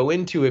area to go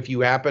into if you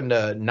happen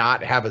to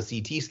not have a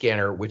CT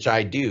scanner, which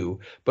I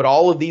do. But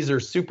all of these are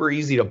super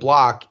easy to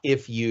block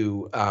if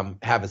you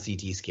have a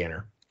CT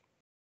scanner.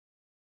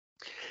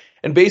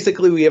 And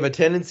basically, we have a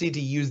tendency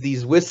to use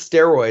these with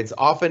steroids,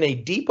 often a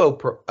depot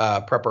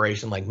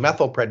preparation like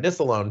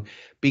methylprednisolone,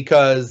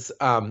 because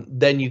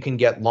then you can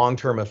get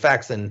long-term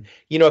effects. And,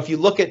 you know, if you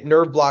look at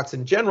nerve blocks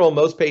in general,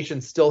 most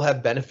patients still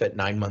have benefit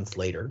 9 months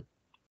later.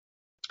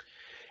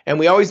 And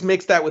we always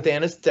mix that with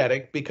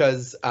anesthetic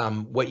because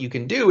what you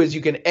can do is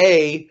you can,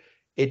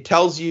 it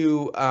tells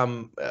you,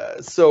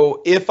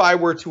 so if I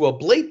were to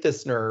ablate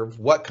this nerve,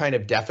 what kind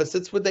of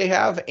deficits would they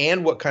have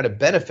and what kind of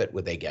benefit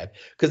would they get?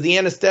 Because the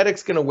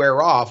anesthetic's going to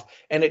wear off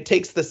and it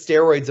takes the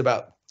steroids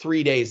about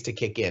 3 days to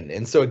kick in.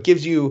 And so it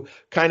gives you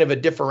kind of a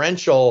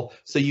differential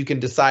so you can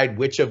decide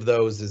which of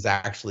those is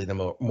actually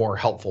the more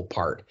helpful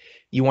part.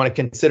 You want to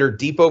consider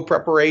depot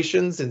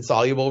preparations,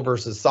 insoluble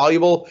versus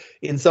soluble.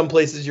 In some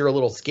places, you're a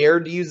little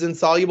scared to use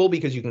insoluble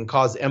because you can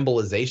cause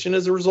embolization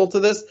as a result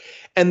of this.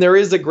 And there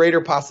is a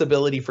greater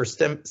possibility for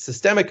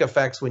systemic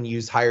effects when you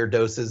use higher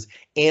doses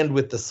and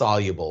with the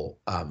soluble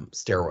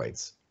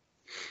steroids.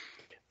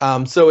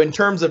 So in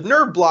terms of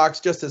nerve blocks,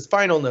 just as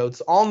final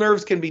notes, all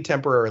nerves can be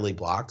temporarily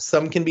blocked.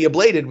 Some can be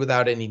ablated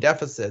without any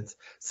deficits.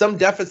 Some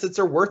deficits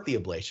are worth the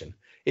ablation.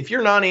 If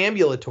you're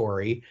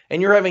non-ambulatory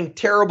and you're having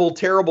terrible,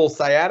 terrible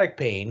sciatic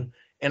pain,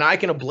 and I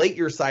can ablate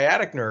your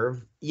sciatic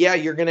nerve, yeah,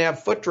 you're going to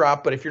have foot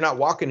drop, but if you're not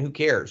walking, who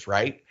cares,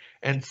 right?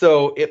 And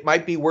so it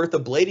might be worth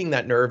ablating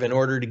that nerve in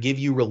order to give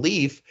you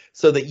relief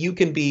so that you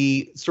can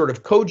be sort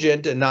of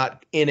cogent and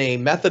not in a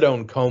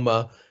methadone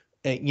coma,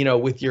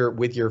 with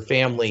your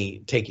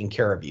family taking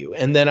care of you.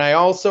 And then I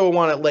also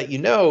want to let you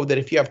know that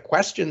if you have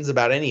questions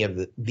about any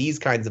of these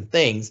kinds of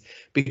things,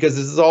 because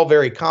this is all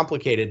very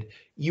complicated,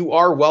 you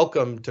are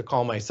welcome to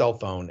call my cell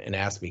phone and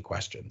ask me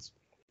questions.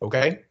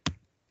 Okay?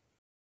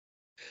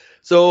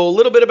 So a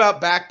little bit about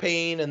back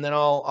pain, and then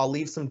I'll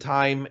leave some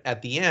time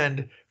at the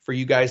end for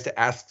you guys to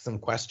ask some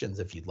questions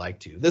if you'd like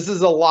to. This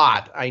is a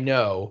lot, I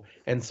know,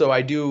 and so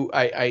I do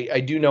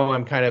know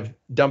I'm kind of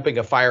dumping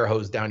a fire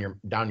hose down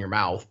your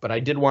mouth, but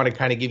I did want to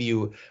kind of give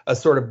you a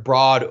sort of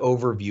broad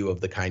overview of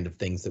the kind of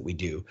things that we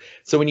do.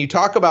 So when you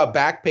talk about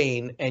back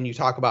pain and you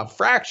talk about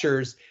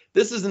fractures,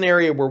 this is an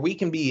area where we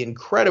can be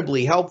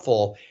incredibly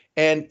helpful.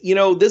 And,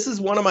 this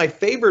is one of my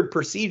favorite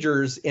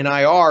procedures in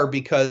IR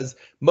because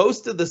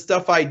most of the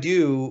stuff I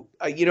do,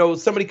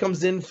 somebody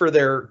comes in for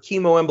their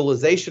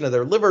chemoembolization of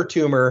their liver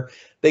tumor.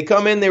 They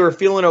come in, they were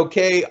feeling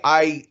okay.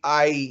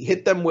 I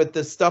hit them with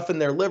this stuff in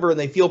their liver and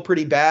they feel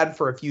pretty bad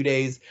for a few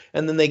days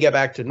and then they get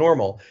back to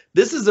normal.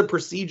 This is a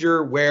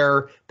procedure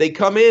where they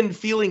come in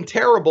feeling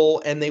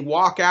terrible and they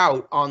walk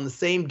out on the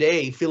same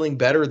day feeling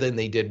better than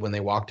they did when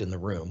they walked in the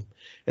room.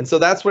 And so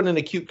that's what an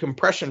acute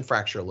compression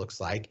fracture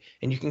looks like.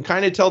 And you can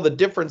kind of tell the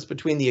difference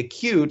between the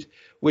acute,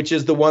 which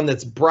is the one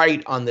that's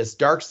bright on this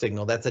dark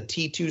signal. That's a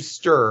T2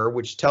 stir,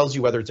 which tells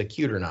you whether it's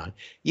acute or not.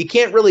 You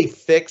can't really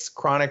fix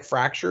chronic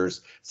fractures,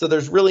 so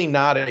there's really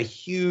not a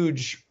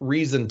huge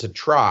reason to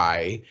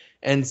try.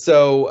 And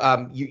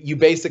so you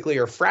basically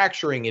are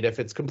fracturing it. If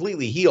it's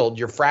completely healed,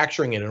 you're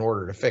fracturing it in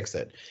order to fix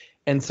it.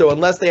 And so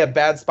unless they have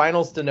bad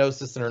spinal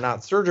stenosis and are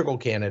not surgical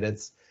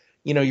candidates,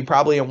 you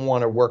probably don't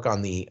want to work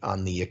on the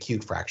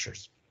acute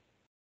fractures.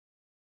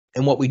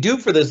 And what we do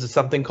for this is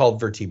something called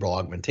vertebral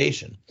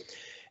augmentation.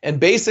 And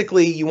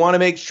basically, you want to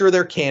make sure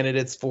they're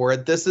candidates for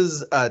it. This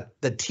is the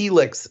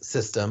TLIX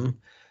system,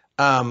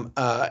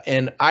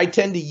 and I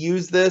tend to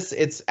use this.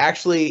 It's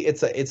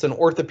an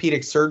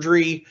orthopedic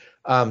surgery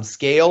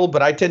scale,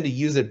 but I tend to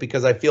use it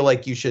because I feel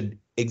like you should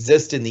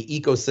exist in the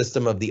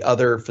ecosystem of the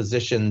other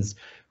physicians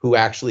who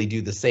actually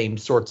do the same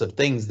sorts of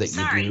things that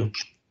you do.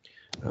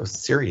 Oh,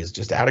 Siri is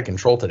just out of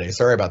control today.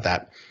 Sorry about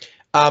that.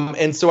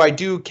 And so I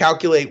do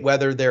calculate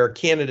whether they're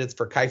candidates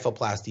for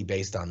kyphoplasty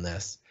based on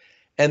this.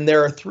 And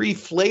there are 3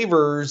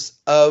 flavors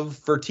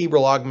of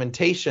vertebral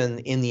augmentation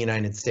in the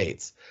United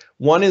States.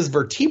 One is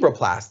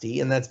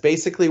vertebroplasty, and that's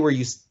basically where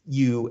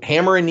you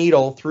hammer a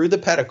needle through the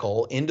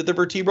pedicle into the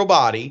vertebral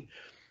body,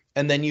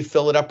 and then you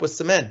fill it up with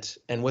cement.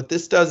 And what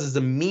this does is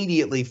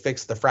immediately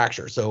fix the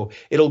fracture. So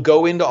it'll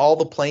go into all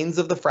the planes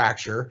of the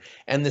fracture.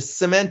 And the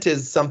cement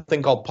is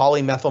something called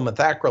polymethyl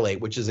methacrylate,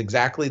 which is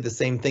exactly the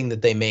same thing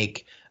that they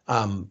make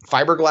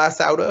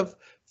fiberglass out of.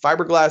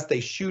 Fiberglass,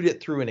 they shoot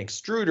it through an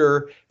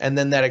extruder, and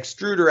then that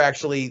extruder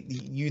actually,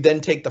 you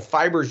then take the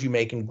fibers you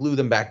make and glue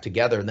them back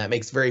together. And that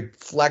makes very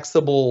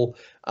flexible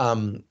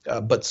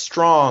but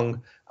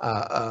strong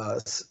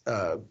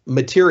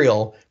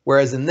material,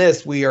 whereas in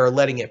this we are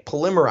letting it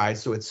polymerize,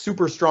 so it's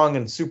super strong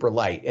and super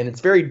light, and it's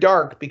very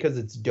dark because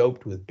it's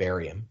doped with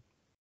barium.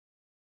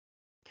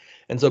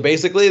 And so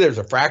basically there's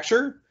a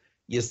fracture,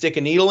 you stick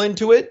a needle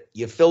into it,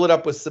 you fill it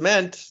up with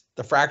cement,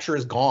 the fracture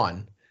is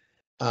gone.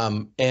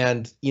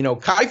 And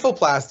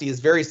kyphoplasty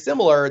is very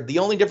similar. The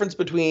only difference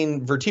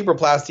between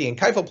vertebroplasty and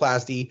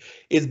kyphoplasty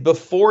is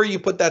before you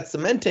put that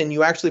cement in,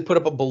 you actually put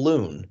up a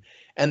balloon.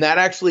 And that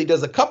actually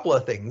does a couple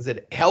of things.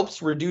 It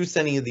helps reduce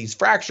any of these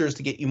fractures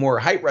to get you more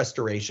height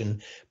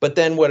restoration. But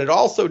then what it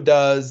also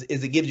does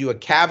is it gives you a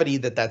cavity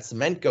that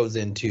cement goes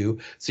into,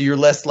 so you're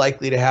less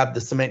likely to have the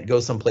cement go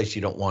someplace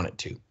you don't want it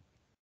to.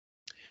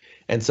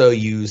 And so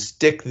you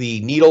stick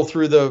the needle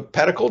through the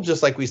pedicle,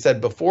 just like we said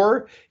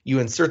before. You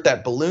insert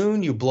that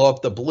balloon, you blow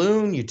up the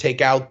balloon, you take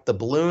out the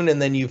balloon,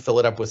 and then you fill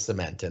it up with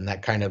cement. And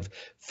that kind of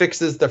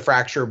fixes the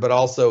fracture, but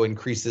also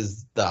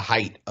increases the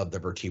height of the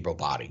vertebral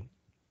body.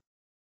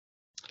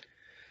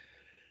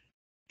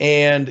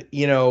 And,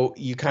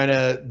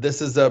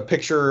 this is a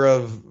picture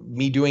of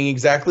me doing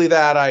exactly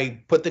that.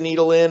 I put the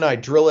needle in, I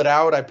drill it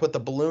out, I put the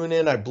balloon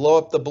in, I blow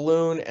up the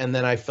balloon, and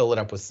then I fill it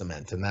up with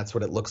cement. And that's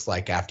what it looks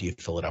like after you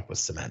fill it up with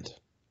cement.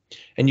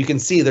 And you can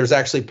see there's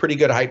actually pretty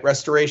good height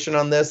restoration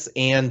on this,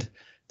 and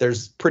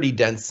there's pretty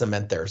dense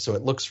cement there. So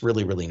it looks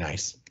really, really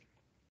nice.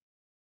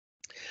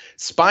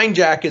 Spine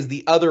jack is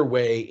the other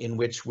way in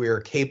which we're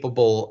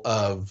capable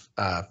of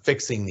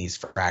fixing these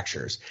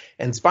fractures.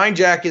 And spine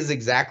jack is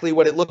exactly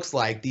what it looks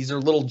like. These are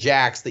little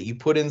jacks that you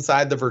put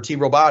inside the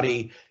vertebral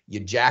body,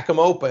 you jack them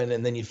open,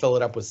 and then you fill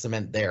it up with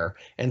cement there.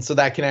 And so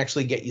that can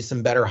actually get you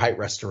some better height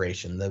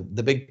restoration.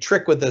 The big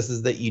trick with this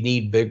is that you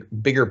need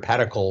bigger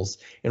pedicles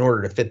in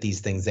order to fit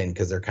these things in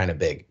because they're kind of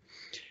big.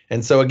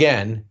 And so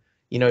again,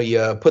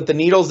 you put the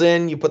needles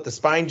in, you put the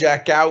spine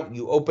jack out,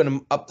 you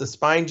open up the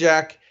spine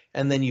jack,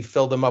 and then you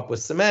fill them up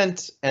with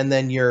cement, and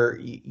then you've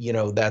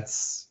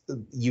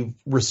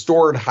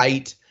restored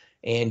height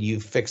and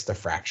you've fixed a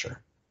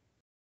fracture.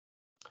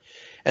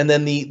 And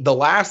then the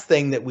last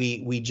thing that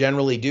we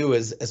generally do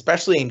is,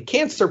 especially in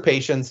cancer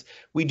patients,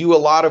 we do a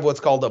lot of what's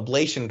called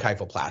ablation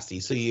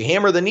kyphoplasty. So you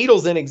hammer the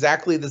needles in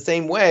exactly the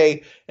same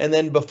way, and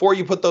then before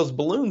you put those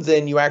balloons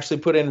in, you actually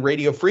put in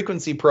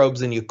radiofrequency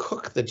probes and you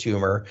cook the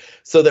tumor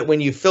so that when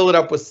you fill it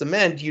up with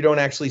cement, you don't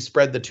actually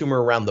spread the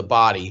tumor around the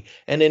body.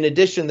 And in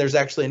addition, there's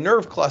actually a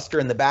nerve cluster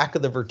in the back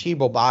of the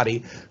vertebral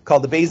body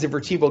called the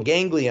basivertebral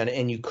ganglion,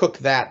 and you cook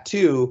that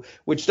too,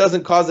 which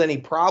doesn't cause any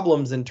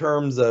problems in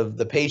terms of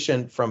the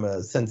patient from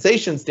a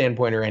sensation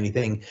standpoint or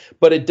anything,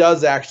 but it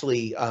does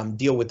actually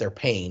deal with their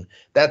pain.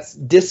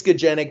 That's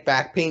discogenic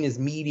back pain is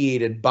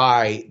mediated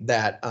by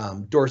that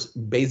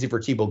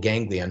basivertebral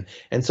ganglion.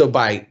 And so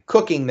by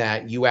cooking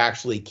that, you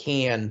actually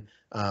can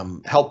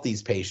help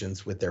these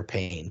patients with their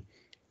pain,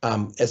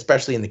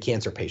 especially in the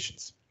cancer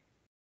patients.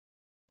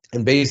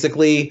 And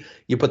basically,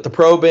 you put the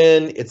probe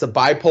in, it's a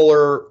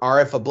bipolar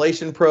RF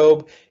ablation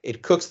probe,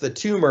 it cooks the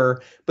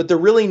tumor. But the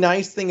really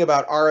nice thing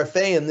about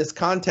RFA in this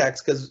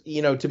context, because,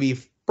 to be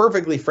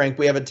perfectly frank,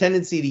 we have a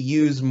tendency to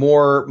use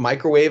more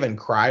microwave and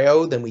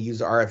cryo than we use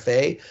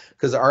RFA,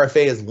 because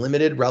RFA is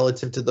limited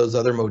relative to those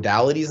other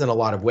modalities in a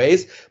lot of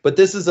ways. But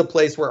this is a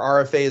place where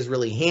RFA is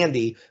really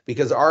handy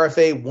because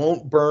RFA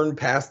won't burn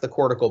past the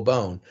cortical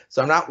bone.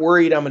 So I'm not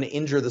worried I'm going to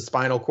injure the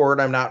spinal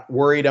cord. I'm not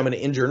worried I'm going to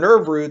injure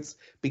nerve roots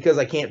because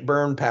I can't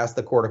burn past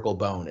the cortical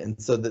bone.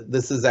 And so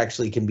this is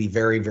actually can be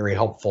very, very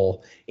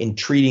helpful in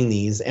treating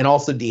these and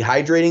also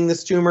dehydrating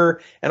this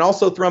tumor and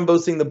also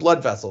thrombosing the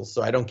blood vessels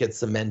so I don't get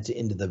cement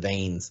into the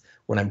veins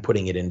when I'm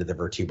putting it into the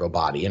vertebral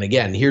body. And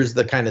again, here's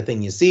the kind of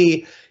thing you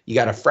see. You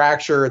got a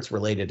fracture, it's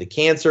related to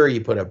cancer,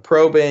 you put a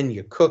probe in,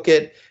 you cook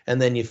it, and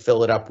then you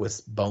fill it up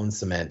with bone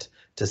cement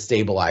to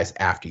stabilize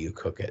after you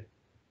cook it.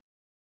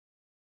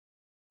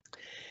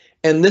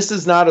 And this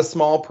is not a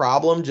small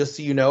problem, just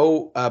so you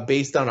know,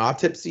 based on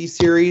autopsy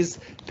series,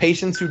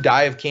 patients who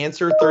die of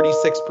cancer,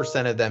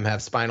 36% of them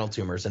have spinal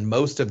tumors, and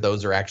most of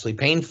those are actually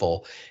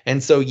painful.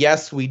 And so,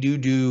 yes, we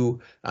do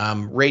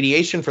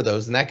radiation for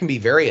those, and that can be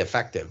very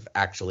effective,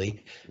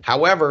 actually.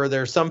 However,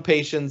 there are some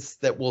patients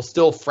that will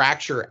still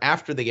fracture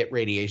after they get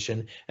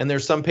radiation, and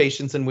there's some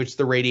patients in which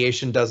the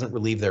radiation doesn't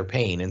relieve their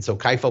pain. And so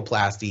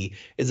kyphoplasty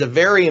is a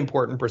very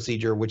important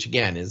procedure, which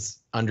again is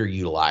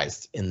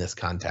underutilized in this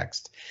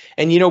context.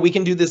 And we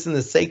can do this in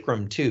the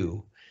sacrum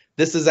too.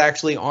 This is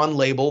actually on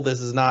label.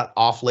 This is not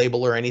off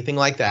label or anything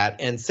like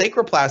that. And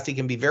sacroplasty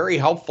can be very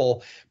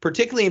helpful,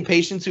 particularly in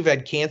patients who've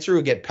had cancer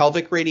who get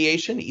pelvic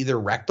radiation, either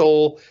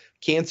rectal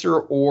cancer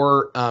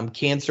or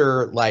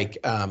cancer like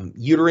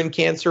uterine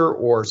cancer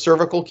or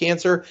cervical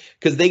cancer,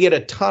 because they get a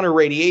ton of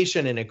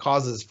radiation and it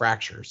causes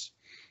fractures.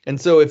 And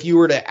so if you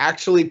were to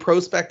actually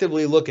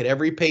prospectively look at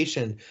every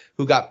patient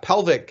who got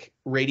pelvic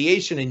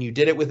radiation and you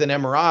did it with an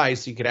MRI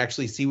so you could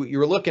actually see what you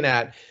were looking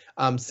at,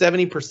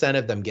 70%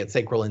 of them get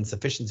sacral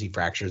insufficiency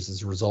fractures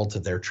as a result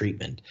of their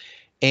treatment.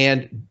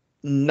 And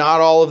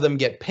not all of them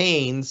get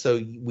pain,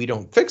 so we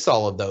don't fix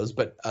all of those,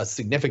 but a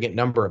significant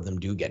number of them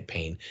do get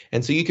pain.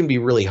 And so you can be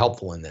really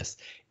helpful in this.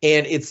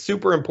 And it's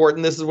super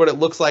important. This is what it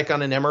looks like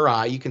on an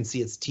MRI. You can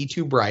see it's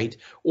T2 bright,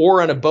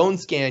 or on a bone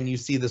scan, you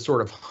see the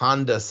sort of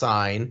Honda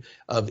sign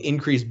of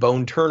increased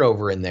bone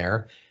turnover in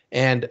there.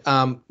 And,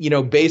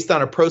 based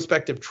on a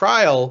prospective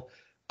trial,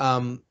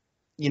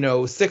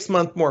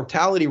 6-month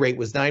mortality rate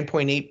was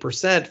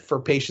 9.8% for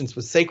patients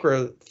with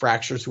sacral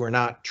fractures who are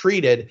not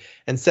treated,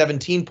 and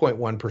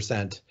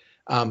 17.1%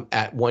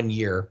 at 1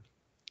 year.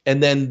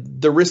 And then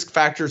the risk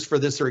factors for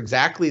this are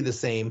exactly the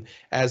same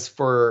as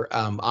for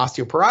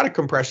osteoporotic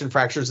compression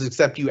fractures,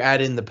 except you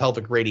add in the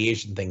pelvic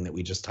radiation thing that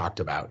we just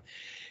talked about.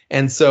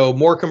 And so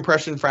more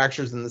compression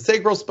fractures in the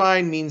sacral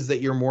spine means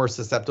that you're more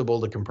susceptible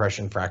to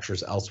compression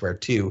fractures elsewhere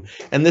too.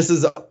 And this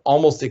is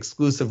almost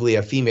exclusively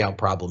a female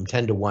problem,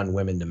 10-to-1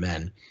 women to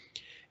men.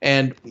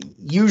 And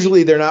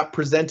usually they're not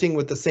presenting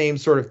with the same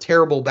sort of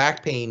terrible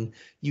back pain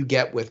you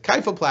get with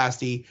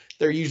kyphoplasty.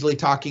 They're usually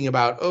talking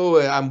about, oh,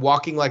 I'm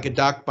walking like a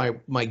duck,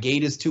 my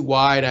gait is too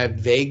wide, I have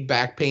vague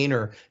back pain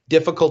or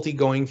difficulty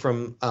going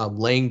from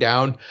laying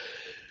down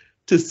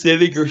to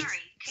sitting or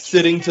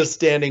sitting to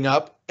standing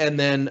up. And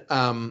then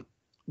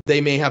they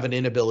may have an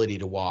inability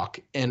to walk.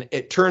 And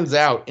it turns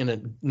out in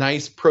a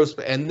nice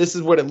and this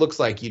is what it looks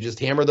like. You just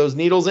hammer those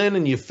needles in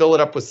and you fill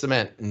it up with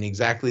cement in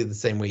exactly the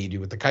same way you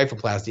do with the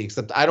kyphoplasty,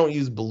 except I don't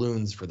use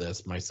balloons for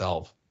this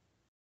myself.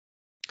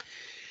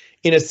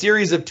 In a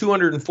series of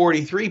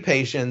 243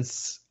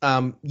 patients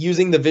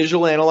using the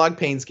visual analog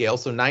pain scale,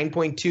 so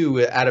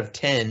 9.2 out of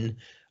 10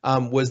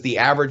 was the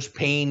average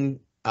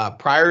pain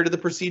prior to the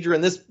procedure,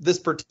 and this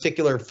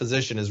particular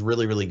physician is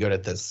really, really good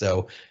at this.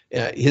 So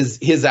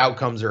his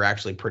outcomes are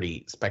actually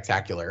pretty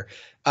spectacular.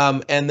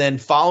 And then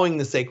following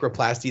the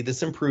sacroplasty,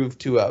 this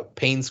improved to a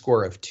pain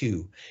score of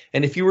 2.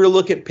 And if you were to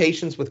look at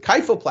patients with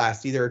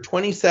kyphoplasty, there are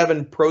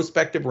 27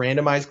 prospective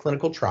randomized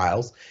clinical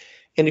trials.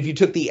 And if you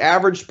took the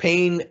average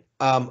pain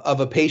of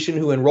a patient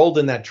who enrolled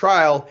in that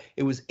trial,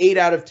 it was 8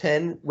 out of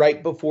 10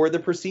 right before the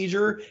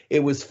procedure.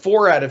 It was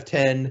 4 out of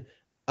 10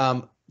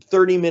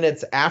 30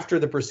 minutes after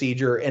the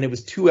procedure, and it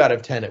was 2 out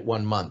of 10 at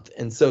 1 month.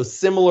 And so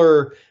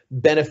similar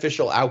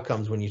beneficial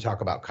outcomes when you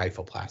talk about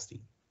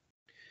kyphoplasty.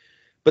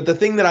 But the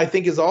thing that I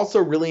think is also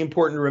really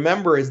important to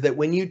remember is that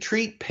when you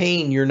treat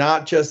pain, you're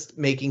not just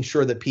making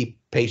sure that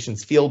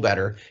patients feel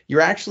better, you're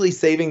actually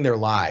saving their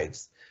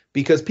lives,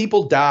 because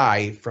people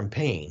die from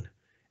pain.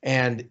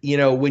 And, you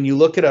know, when you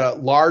look at a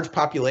large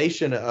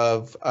population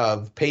of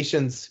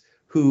patients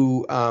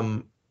who,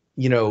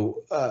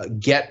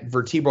 get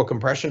vertebral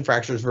compression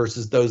fractures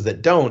versus those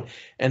that don't,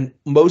 and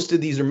most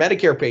of these are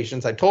Medicare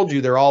patients. I told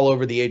you they're all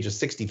over the age of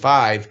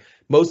 65.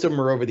 Most of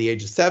them are over the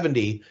age of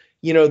 70.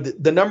 You know,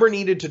 the number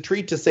needed to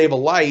treat to save a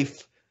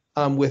life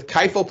with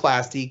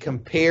kyphoplasty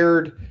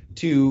compared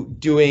to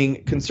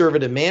doing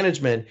conservative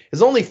management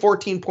is only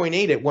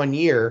 14.8 at 1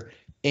 year,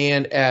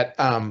 and at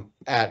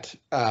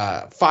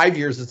 5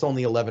 years it's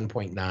only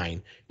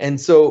 11.9. And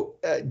so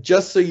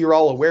just so you're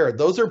all aware,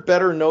 those are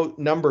better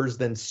numbers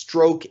than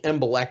stroke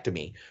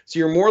embolectomy. So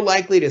you're more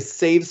likely to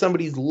save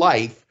somebody's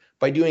life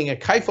by doing a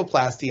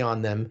kyphoplasty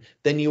on them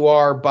than you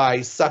are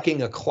by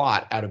sucking a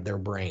clot out of their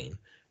brain.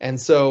 And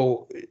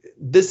so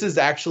this is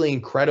actually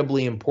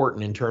incredibly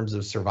important in terms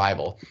of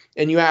survival.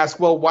 And you ask,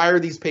 well, why are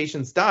these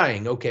patients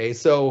dying? Okay,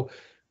 so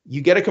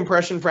you get a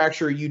compression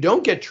fracture, you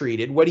don't get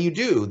treated. What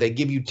do? They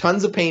give you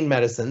tons of pain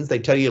medicines. They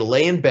tell you to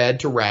lay in bed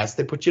to rest.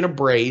 They put you in a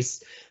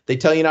brace. They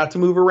tell you not to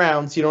move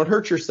around so you don't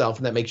hurt yourself,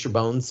 and that makes your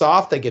bones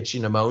soft. That gets you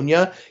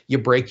pneumonia. You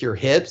break your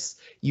hips.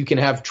 You can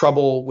have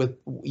trouble with,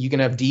 you can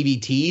have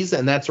DVTs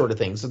and that sort of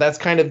thing. So that's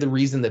kind of the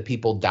reason that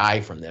people die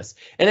from this.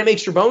 And it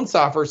makes your bones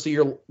softer, so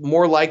you're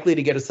more likely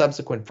to get a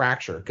subsequent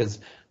fracture, because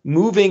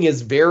moving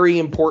is very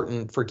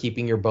important for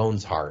keeping your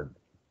bones hard.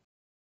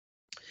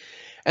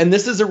 And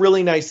this is a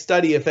really nice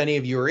study if any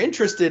of you are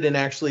interested in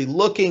actually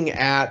looking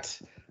at,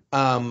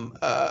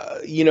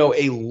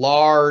 a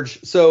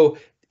large, so,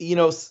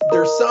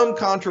 there's some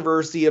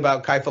controversy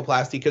about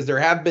kyphoplasty because there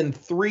have been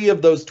 3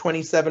 of those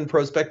 27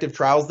 prospective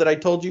trials that I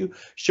told you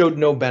showed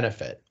no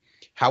benefit.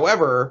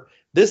 However,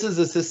 this is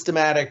a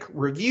systematic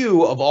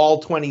review of all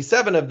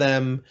 27 of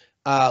them,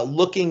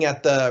 looking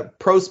at the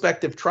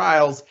prospective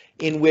trials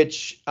in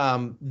which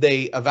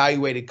they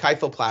evaluated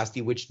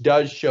kyphoplasty, which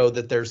does show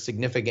that there's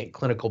significant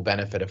clinical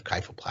benefit of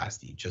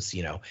kyphoplasty, just so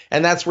you know.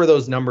 And that's where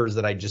those numbers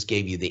that I just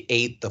gave you, the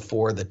 8, the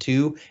 4, the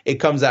 2, it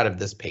comes out of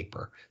this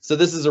paper. So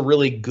this is a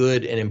really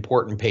good and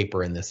important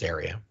paper in this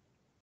area.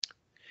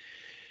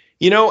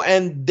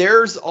 And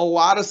there's a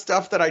lot of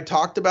stuff that I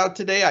talked about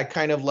today. I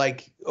kind of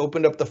like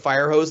opened up the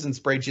fire hose and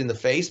sprayed you in the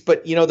face,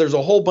 but there's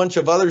a whole bunch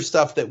of other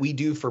stuff that we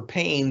do for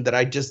pain that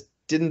I just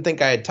didn't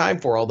think I had time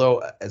for,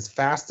 although as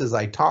fast as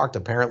I talked,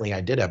 apparently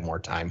I did have more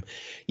time.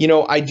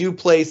 I do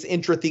place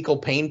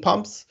intrathecal pain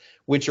pumps,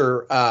 which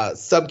are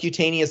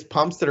subcutaneous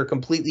pumps that are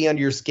completely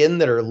under your skin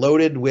that are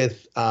loaded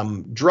with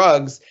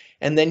drugs,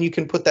 and then you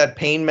can put that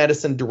pain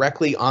medicine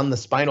directly on the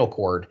spinal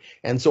cord.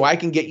 And so I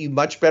can get you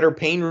much better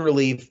pain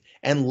relief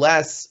and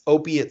less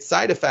opiate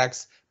side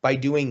effects by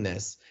doing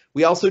this.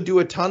 We also do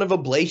a ton of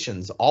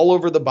ablations all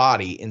over the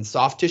body, in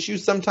soft tissue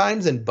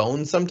sometimes, and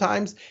bone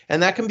sometimes,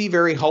 and that can be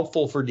very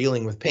helpful for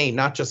dealing with pain,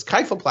 not just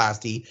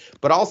kyphoplasty,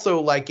 but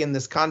also like in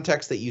this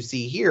context that you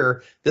see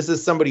here, this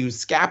is somebody whose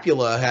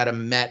scapula had a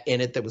met in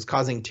it that was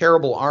causing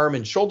terrible arm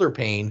and shoulder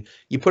pain.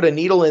 You put a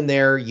needle in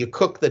there, you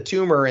cook the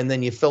tumor, and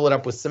then you fill it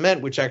up with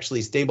cement, which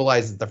actually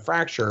stabilizes the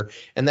fracture,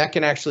 and that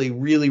can actually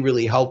really,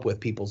 really help with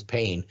people's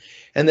pain.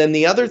 And then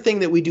the other thing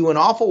that we do an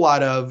awful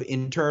lot of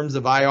in terms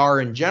of IR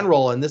in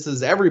general, and this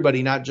is everybody,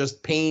 not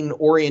just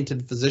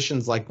pain-oriented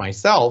physicians like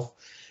myself,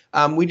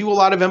 we do a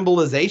lot of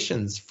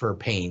embolizations for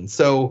pain.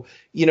 So,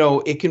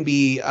 it can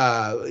be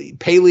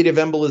palliative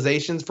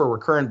embolizations for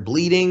recurrent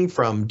bleeding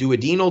from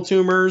duodenal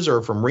tumors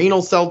or from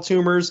renal cell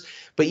tumors.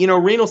 But,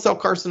 renal cell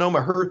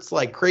carcinoma hurts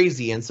like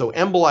crazy. And so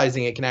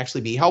embolizing it can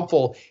actually be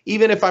helpful.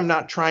 Even if I'm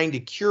not trying to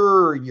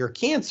cure your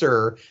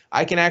cancer,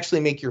 I can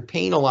actually make your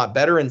pain a lot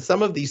better. In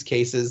some of these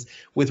cases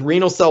with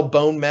renal cell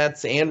bone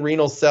mets and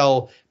renal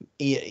cell,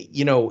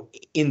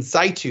 in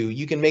situ,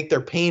 you can make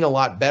their pain a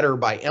lot better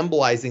by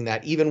embolizing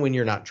that, even when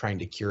you're not trying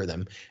to cure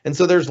them. And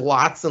so there's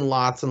lots and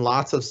lots and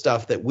lots of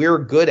stuff that we're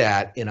good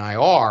at in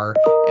IR,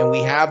 and we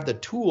have the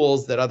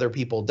tools that other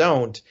people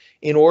don't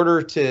in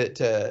order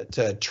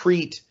to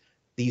treat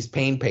these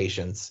pain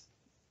patients.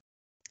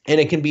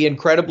 And it can be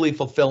incredibly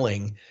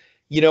fulfilling.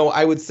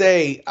 I would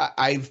say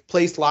I've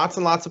placed lots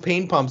and lots of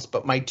pain pumps,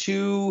 but my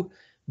 2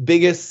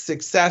 biggest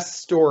success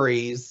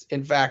stories,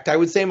 in fact, I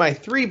would say my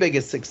 3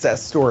 biggest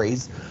success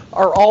stories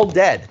are all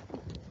dead.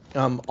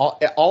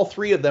 All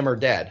 3 of them are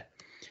dead.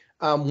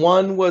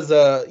 One was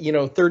a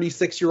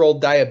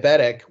 36-year-old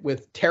diabetic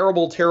with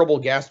terrible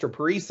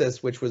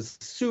gastroparesis, which was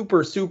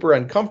super, super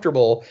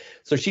uncomfortable.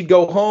 So she'd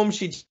go home,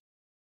 she'd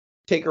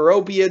take her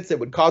opiates, it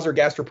would cause her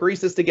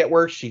gastroparesis to get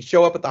worse. She'd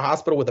show up at the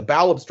hospital with a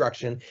bowel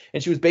obstruction,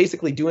 and she was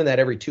basically doing that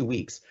every 2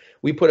 weeks.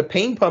 We put a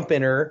pain pump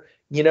in her,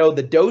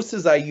 the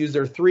doses I use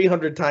are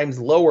 300 times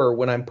lower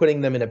when I'm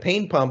putting them in a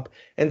pain pump.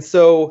 And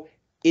so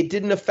it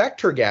didn't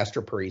affect her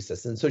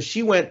gastroparesis. And so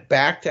she went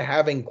back to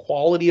having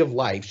quality of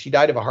life. She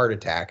died of a heart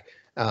attack.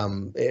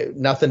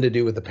 Nothing to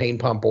do with the pain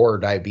pump or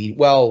diabetes.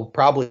 Well,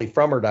 probably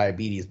from her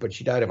diabetes, but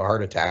she died of a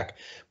heart attack.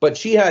 But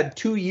she had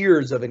 2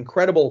 years of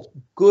incredible,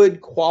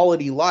 good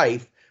quality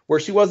life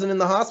where she wasn't in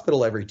the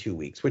hospital every 2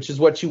 weeks, which is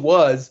what she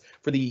was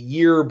for the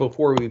year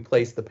before we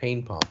placed the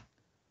pain pump.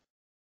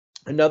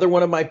 Another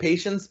one of my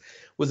patients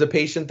was a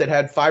patient that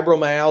had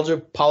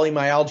fibromyalgia,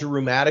 polymyalgia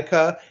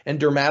rheumatica, and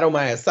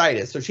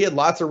dermatomyositis. So she had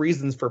lots of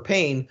reasons for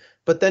pain,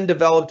 but then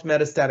developed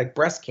metastatic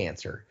breast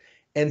cancer.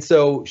 And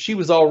so she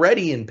was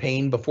already in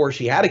pain before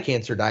she had a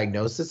cancer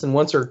diagnosis. And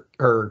once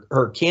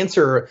her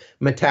cancer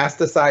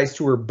metastasized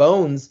to her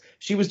bones,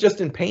 she was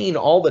just in pain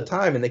all the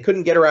time, and they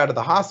couldn't get her out of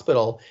the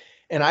hospital.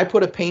 And I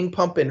put a pain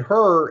pump in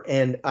her,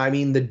 and I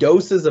mean, the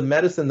doses of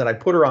medicine that I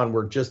put her on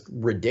were just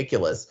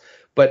ridiculous.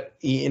 But,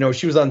 she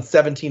was on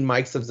 17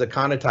 mics of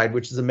Zaconotide,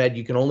 which is a med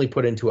you can only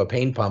put into a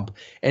pain pump.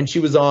 And she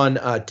was on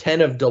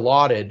 10 of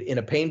Dilaudid in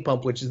a pain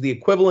pump, which is the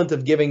equivalent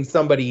of giving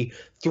somebody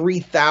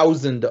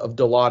 3,000 of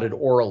Dilaudid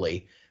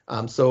orally.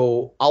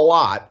 So a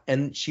lot.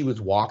 And she was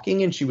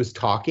walking and she was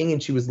talking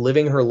and she was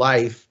living her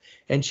life,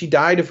 and she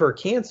died of her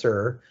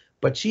cancer.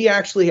 But she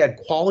actually had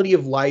quality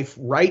of life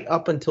right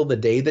up until the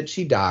day that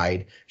she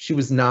died. She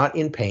was not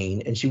in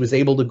pain, and she was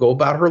able to go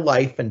about her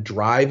life and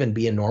drive and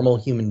be a normal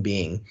human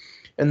being.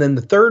 And then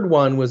the third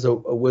one was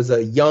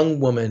a young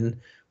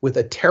woman with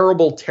a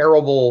terrible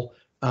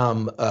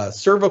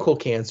cervical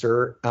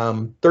cancer,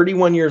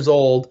 31 years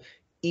old,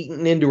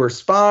 eaten into her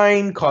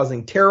spine,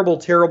 causing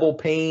terrible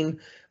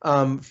pain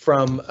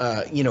from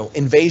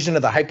invasion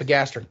of the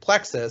hypogastric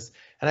plexus.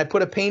 And I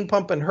put a pain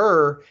pump in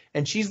her,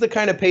 and she's the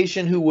kind of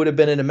patient who would have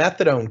been in a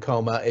methadone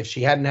coma if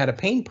she hadn't had a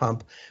pain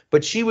pump.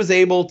 But she was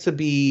able to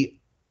be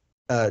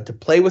to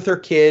play with her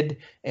kid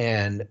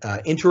and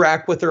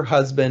interact with her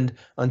husband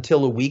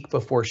until a week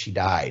before she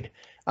died.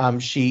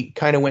 She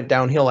kind of went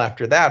downhill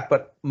after that,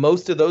 but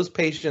most of those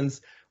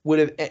patients would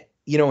have,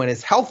 and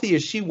as healthy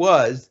as she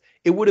was,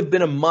 it would have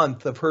been a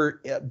month of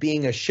her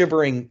being a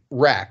shivering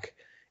wreck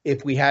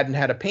if we hadn't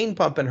had a pain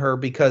pump in her,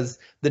 because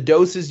the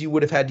doses you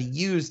would have had to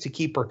use to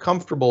keep her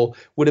comfortable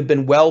would have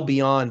been well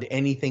beyond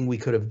anything we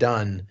could have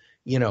done,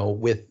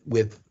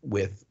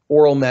 with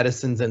oral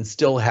medicines and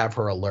still have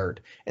her alert.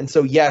 And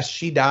so, yes,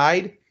 she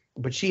died,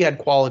 but she had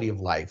quality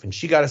of life, and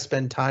she got to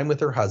spend time with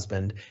her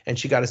husband, and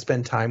she got to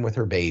spend time with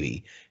her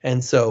baby.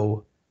 And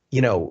so,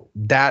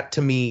 that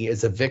to me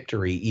is a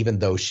victory, even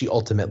though she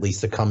ultimately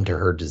succumbed to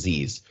her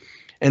disease.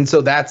 And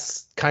so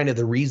that's kind of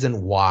the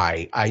reason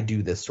why I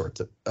do this sort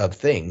of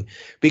thing,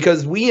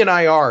 because we in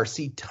IR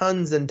see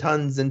tons and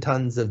tons and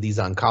tons of these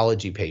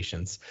oncology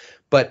patients,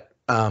 but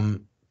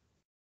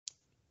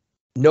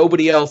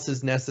nobody else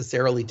is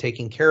necessarily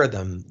taking care of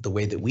them the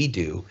way that we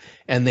do.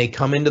 And they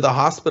come into the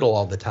hospital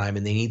all the time,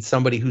 and they need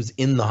somebody who's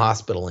in the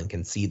hospital and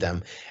can see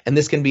them. And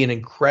this can be an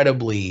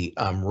incredibly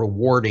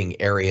rewarding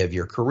area of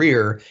your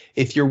career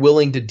if you're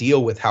willing to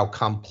deal with how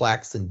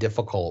complex and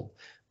difficult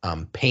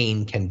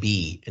pain can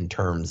be in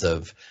terms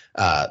of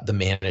the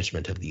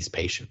management of these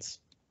patients.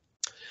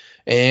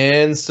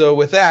 And so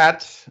with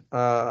that,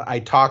 I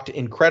talked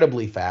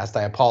incredibly fast.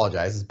 I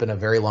apologize. It's been a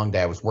very long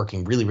day. I was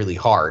working really, really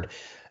hard.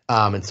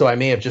 And so I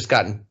may have just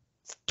gotten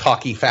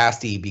talky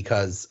fasty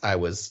because I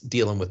was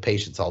dealing with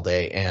patients all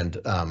day and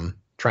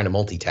trying to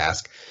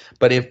multitask.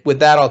 But with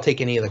that, I'll take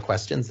any of the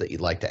questions that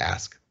you'd like to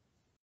ask.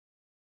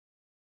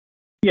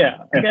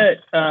 Yeah, I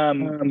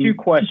got 2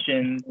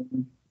 questions.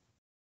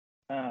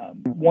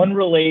 One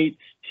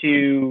relates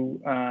to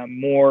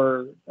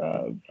more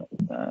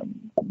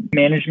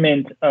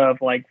management of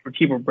like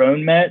vertebral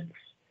bone mets.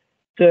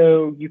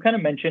 So you kind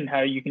of mentioned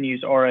how you can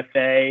use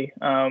RFA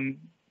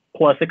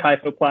plus a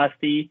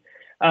kyphoplasty.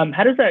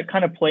 How does that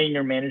kind of play in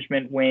your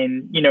management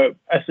when,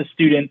 as a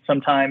student,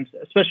 sometimes,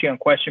 especially on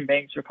question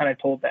banks, you're kind of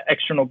told that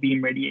external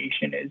beam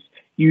radiation is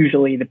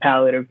usually the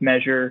palliative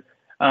measure,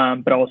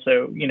 but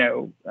also,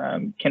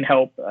 can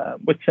help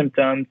with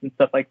symptoms and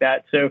stuff like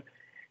that. So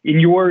in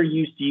your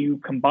use, do you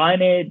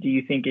combine it? Do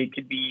you think it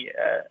could be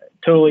a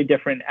totally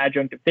different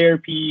adjunctive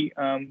therapy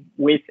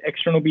with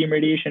external beam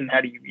radiation?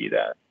 How do you view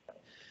that?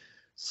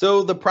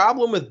 So the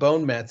problem with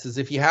bone mets is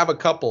if you have a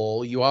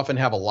couple, you often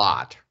have a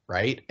lot,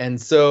 right?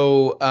 And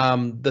so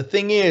the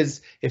thing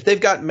is, if they've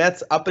got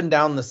mets up and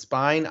down the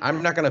spine,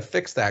 I'm not going to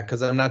fix that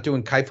because I'm not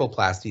doing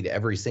kyphoplasty to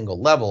every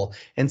single level.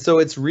 And so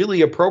it's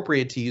really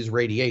appropriate to use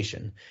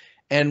radiation.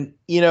 And,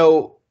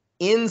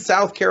 in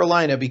South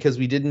Carolina, because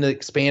we didn't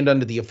expand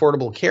under the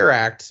Affordable Care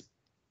Act,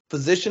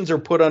 physicians are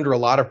put under a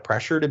lot of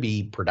pressure to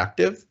be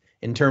productive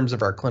in terms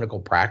of our clinical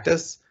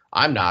practice.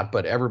 I'm not,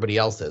 but everybody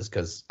else is,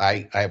 because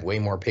I have way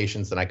more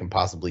patients than I can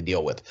possibly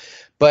deal with.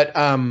 But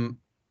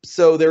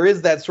so there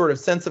is that sort of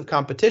sense of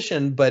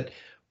competition. But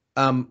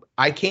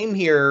I came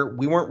here,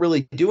 we weren't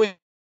really doing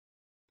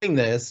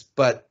this,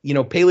 but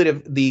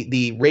palliative,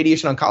 the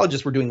radiation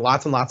oncologists were doing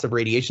lots and lots of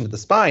radiation to the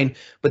spine,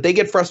 but they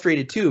get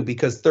frustrated too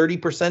because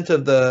 30%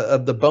 of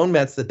the bone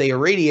mets that they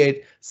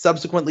irradiate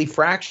subsequently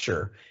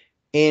fracture.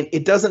 And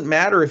it doesn't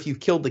matter if you've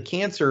killed the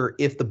cancer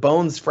if the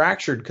bone's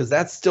fractured, because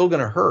that's still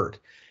going to hurt.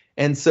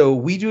 And so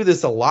we do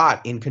this a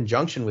lot in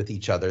conjunction with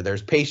each other.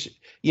 There's patient,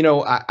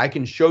 I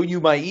can show you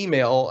my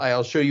email.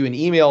 I'll show you an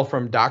email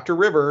from Dr.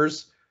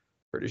 Rivers.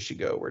 Where does she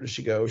go?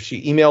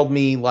 She emailed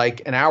me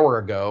like an hour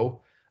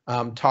ago,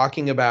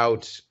 talking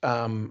about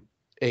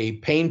a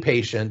pain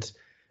patient,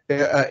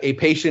 a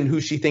patient who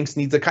she thinks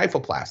needs a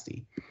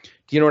kyphoplasty.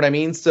 Do you know what I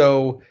mean?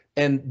 So,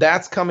 and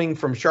that's coming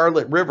from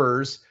Charlotte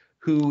Rivers,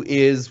 who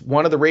is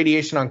one of the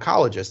radiation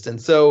oncologists.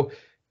 And so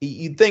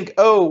you'd think,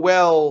 oh,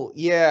 well,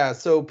 yeah,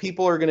 so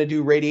people are going to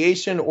do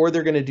radiation or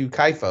they're going to do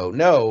kypho.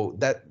 No,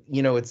 that,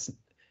 it's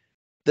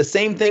the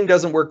same thing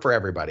doesn't work for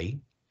everybody.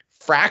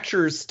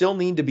 Fractures still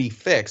need to be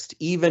fixed,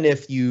 even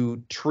if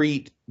you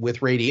treat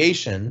with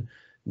radiation.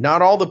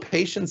 Not all the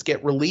patients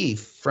get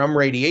relief from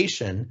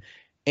radiation,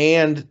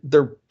 and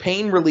the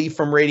pain relief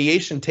from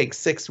radiation takes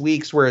 6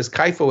 weeks, whereas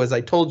kypho, as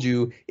I told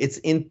you, it's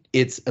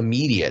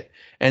immediate.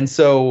 And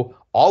so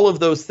all of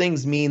those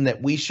things mean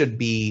that we should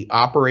be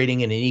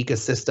operating in an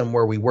ecosystem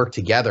where we work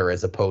together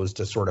as opposed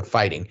to sort of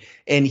fighting.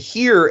 And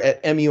here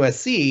at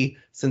MUSC,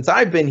 since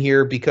I've been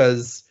here,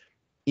 because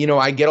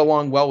I get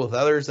along well with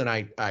others, and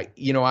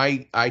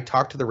I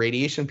talk to the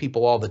radiation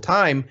people all the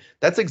time.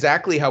 That's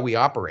exactly how we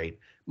operate.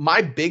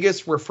 My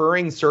biggest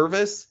referring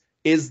service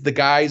is the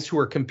guys who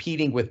are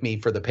competing with me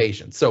for the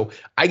patients. So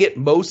I get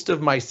most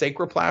of my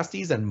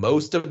sacroplasties and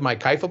most of my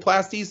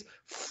kyphoplasties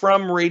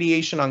from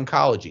radiation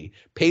oncology.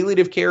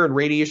 Palliative care and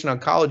radiation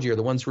oncology are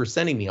the ones who are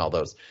sending me all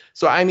those.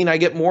 So I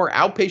get more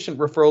outpatient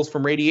referrals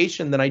from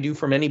radiation than I do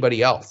from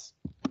anybody else.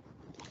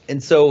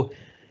 And so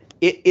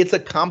it's a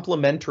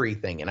complementary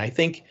thing. And I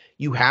think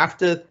you have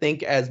to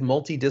think as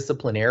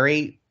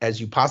multidisciplinary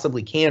as you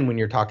possibly can when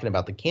you're talking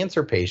about the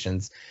cancer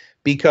patients,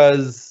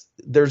 because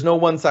there's no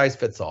one size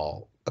fits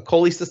all. A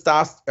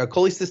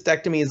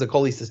cholecystectomy is a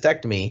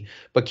cholecystectomy,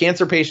 but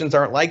cancer patients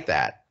aren't like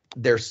that.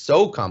 They're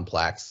so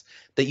complex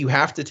that you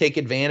have to take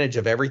advantage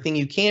of everything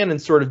you can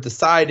and sort of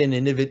decide in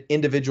an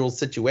individual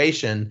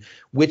situation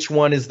which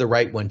one is the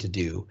right one to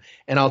do.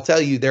 And I'll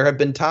tell you, there have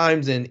been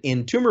times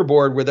in tumor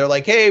board where they're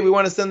like, hey, we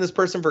want to send this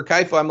person for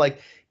kypho. I'm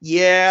like,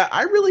 yeah,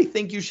 I really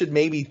think you should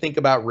maybe think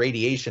about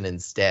radiation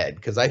instead,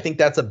 because I think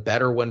that's a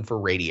better one for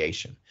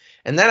radiation.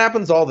 And that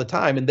happens all the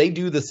time. And they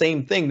do the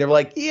same thing. They're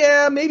like,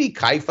 yeah, maybe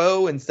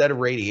kypho instead of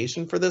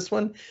radiation for this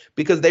one,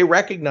 because they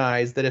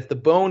recognize that if the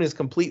bone is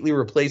completely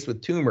replaced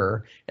with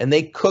tumor and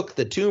they cook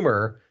the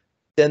tumor,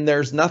 then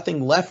there's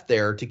nothing left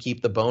there to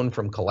keep the bone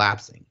from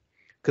collapsing.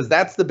 Because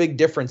that's the big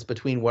difference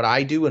between what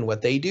I do and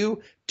what they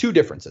do. Two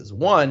differences.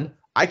 One,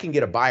 I can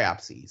get a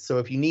biopsy. So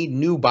if you need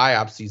new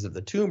biopsies of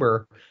the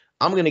tumor,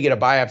 I'm going to get a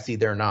biopsy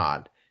they're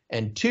not.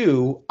 And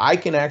two, I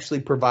can actually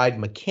provide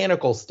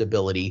mechanical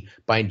stability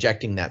by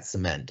injecting that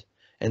cement.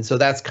 And so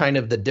that's kind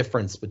of the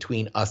difference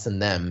between us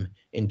and them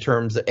in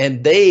terms of,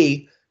 and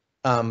they,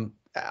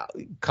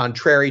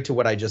 contrary to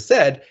what I just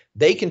said,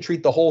 they can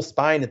treat the whole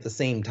spine at the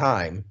same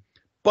time,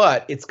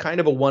 but it's kind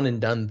of a one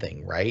and done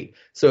thing, right?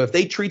 So if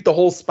they treat the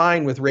whole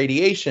spine with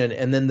radiation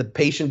and then the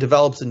patient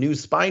develops a new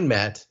spine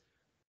met,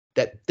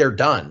 that they're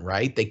done,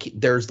 right?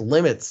 There's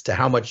limits to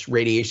how much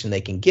radiation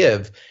they can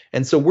give.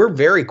 And so we're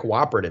very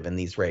cooperative in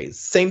these rays.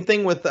 Same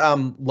thing with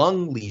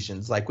lung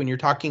lesions. Like when you're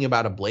talking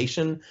about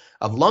ablation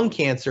of lung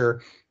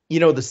cancer,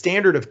 the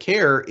standard of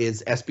care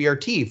is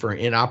SBRT for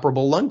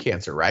inoperable lung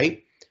cancer,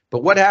 right?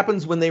 But what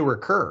happens when they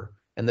recur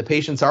and the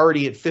patient's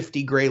already at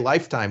 50 gray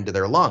lifetime to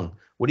their lung?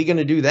 What are you going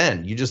to do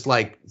then? You just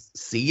like,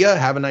 see ya,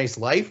 have a nice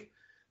life?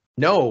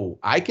 No,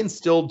 I can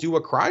still do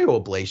a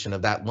cryoablation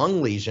of that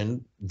lung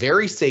lesion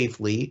very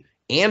safely,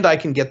 and I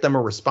can get them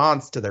a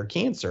response to their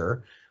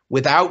cancer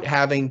without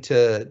having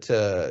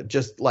to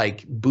just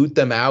like boot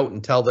them out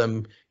and tell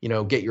them,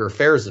 get your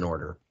affairs in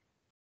order.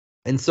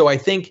 And so I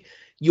think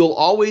you'll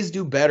always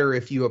do better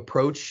if you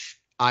approach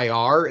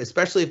IR,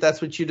 especially if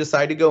that's what you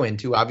decide to go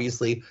into.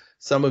 Obviously,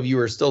 some of you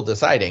are still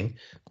deciding,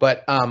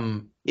 but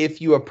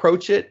if you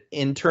approach it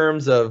in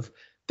terms of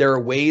there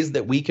are ways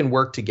that we can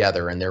work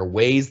together, and there are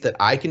ways that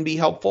I can be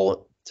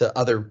helpful to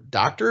other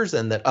doctors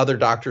and that other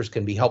doctors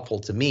can be helpful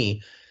to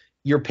me,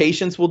 your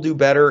patients will do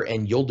better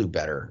and you'll do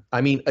better.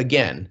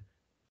 Again,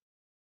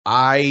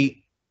 I'm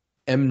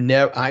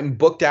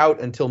booked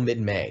out until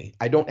mid-May.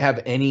 I don't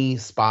have any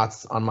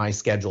spots on my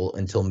schedule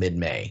until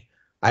mid-May.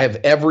 I have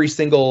every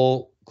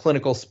single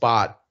clinical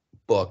spot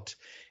booked,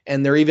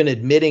 and they're even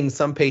admitting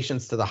some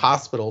patients to the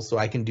hospital so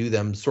I can do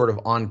them sort of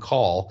on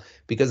call,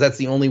 because that's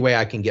the only way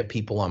I can get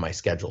people on my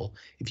schedule.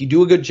 If you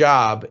do a good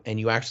job and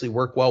you actually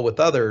work well with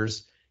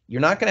others,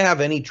 you're not going to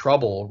have any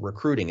trouble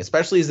recruiting,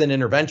 especially as an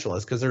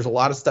interventionalist, because there's a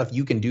lot of stuff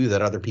you can do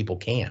that other people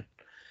can't.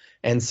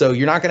 And so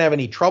you're not going to have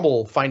any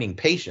trouble finding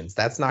patients.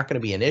 That's not going to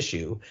be an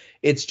issue.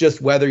 It's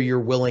just whether you're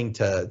willing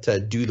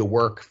to do the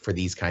work for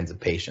these kinds of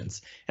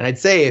patients. And I'd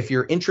say if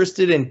you're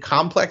interested in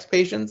complex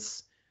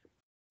patients,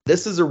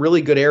 this is a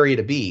really good area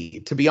to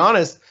be. To be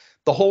honest,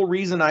 the whole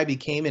reason I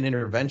became an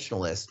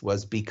interventionalist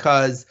was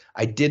because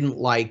I didn't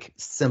like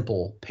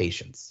simple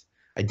patients.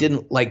 I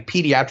didn't like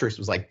pediatrics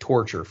was like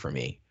torture for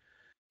me.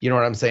 You know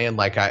what I'm saying?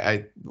 Like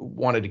I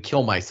wanted to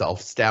kill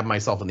myself, stab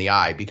myself in the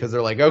eye because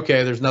they're like,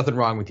 okay, there's nothing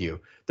wrong with you.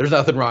 There's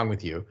nothing wrong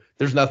with you.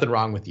 There's nothing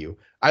wrong with you.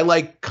 I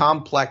like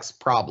complex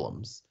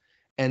problems.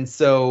 And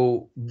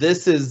so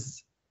this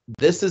is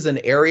an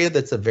area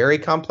that's a very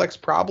complex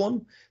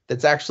problem.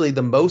 That's actually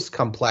the most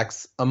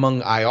complex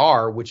among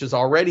IR, which is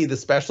already the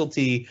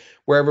specialty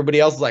where everybody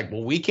else is like,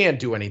 well, we can't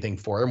do anything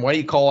for them. Why do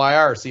you call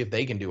IR, see if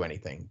they can do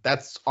anything?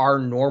 That's our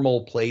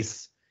normal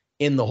place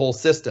in the whole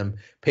system.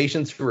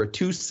 Patients who are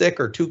too sick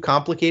or too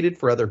complicated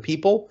for other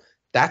people,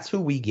 that's who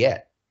we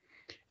get.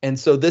 And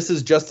so this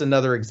is just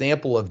another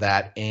example of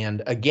that.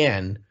 And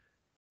again,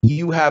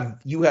 you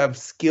have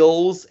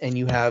skills and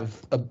you have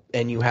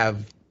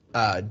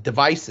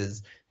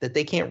devices that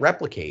they can't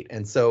replicate.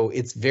 And so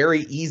it's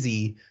very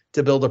easy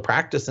to build a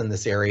practice in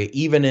this area,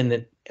 even in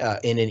an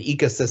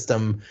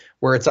ecosystem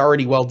where it's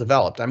already well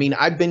developed. I mean,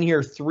 I've been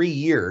here 3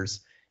 years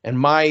and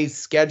my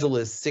schedule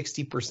is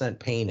 60%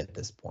 pain at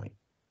this point.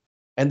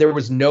 And there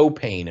was no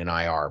pain in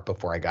IR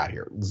before I got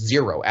here.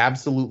 Zero,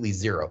 absolutely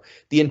zero.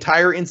 The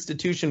entire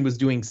institution was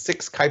doing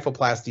 6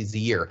 kyphoplasties a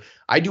year.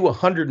 I do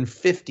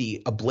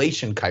 150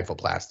 ablation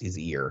kyphoplasties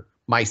a year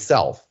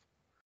myself.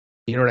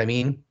 You know what I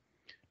mean?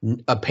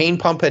 A pain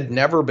pump had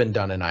never been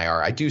done in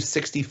IR. I do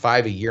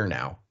 65 a year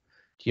now.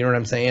 Do you know what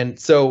I'm saying?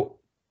 So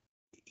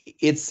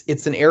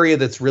it's an area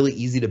that's really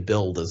easy to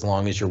build as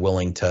long as you're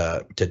willing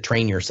to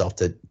train yourself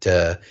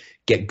to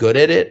get good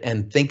at it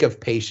and think of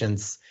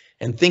patients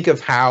and think of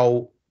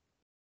how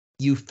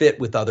you fit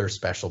with other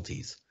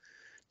specialties.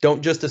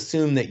 Don't just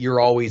assume that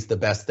you're always the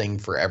best thing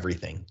for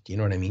everything. Do you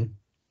know what I mean?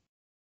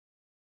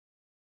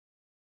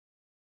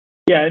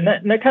 Yeah, and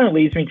that kind of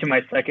leads me to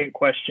my second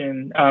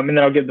question, and then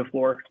I'll give the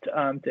floor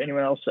to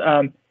anyone else.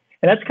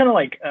 And that's kind of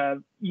like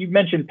you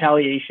mentioned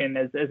palliation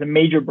as a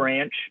major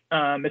branch,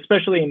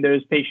 especially in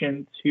those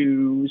patients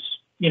whose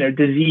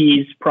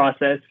disease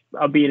process,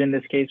 albeit in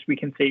this case we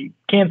can say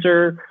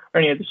cancer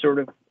or any other sort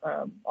of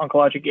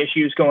oncologic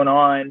issues going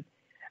on.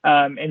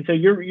 And so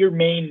your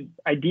main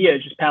idea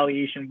is just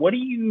palliation.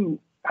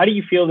 How do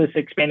you feel this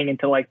expanding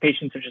into like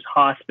patients such as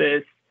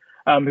hospice,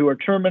 who are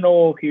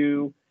terminal,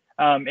 who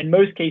in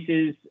most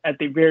cases at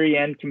the very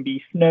end can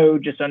be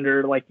snowed just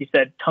under, like you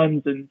said,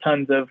 tons and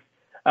tons of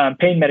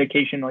pain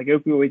medication like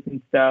opioids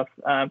and stuff.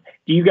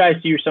 Do you guys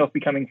see yourself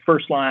becoming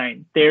first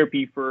line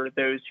therapy for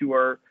those who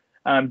are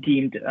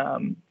deemed,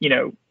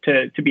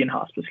 to be in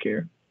hospice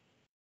care?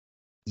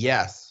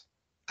 Yes.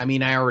 I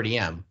mean, I already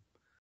am.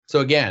 So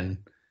again,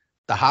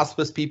 the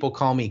hospice people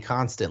call me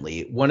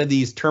constantly. One of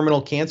these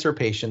terminal cancer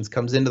patients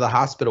comes into the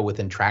hospital with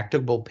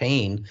intractable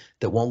pain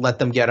that won't let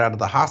them get out of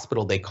the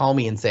hospital. They call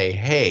me and say,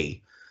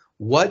 hey,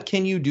 what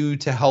can you do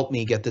to help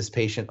me get this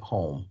patient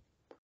home?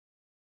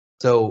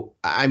 So,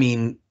 I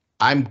mean,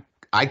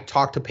 I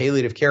talk to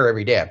palliative care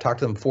every day. I've talked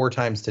to them 4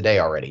 times today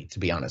already, to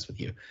be honest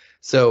with you.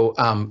 So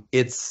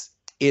it's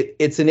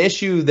an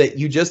issue that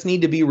you just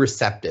need to be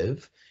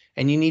receptive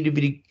and you need to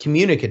be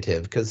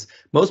communicative because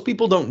most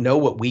people don't know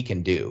what we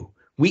can do.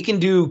 We can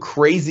do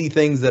crazy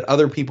things that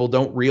other people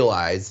don't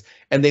realize.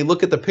 And they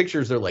look at the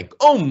pictures, they're like,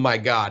 oh my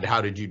God, how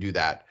did you do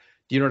that?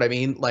 Do you know what I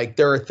mean? Like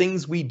there are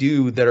things we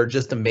do that are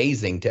just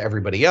amazing to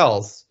everybody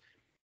else,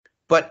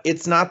 but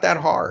it's not that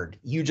hard.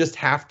 You just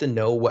have to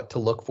know what to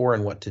look for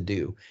and what to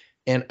do.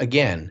 And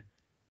again,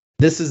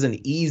 this is an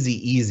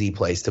easy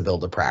place to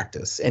build a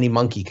practice. Any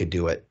monkey could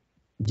do it.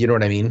 Do you know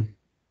what I mean?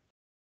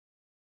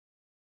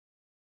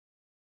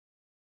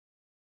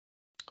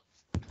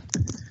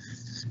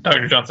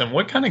 Dr. Johnson,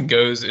 what kind of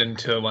goes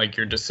into like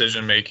your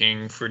decision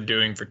making for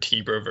doing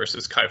vertebra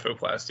versus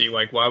kyphoplasty?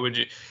 Like, why would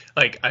you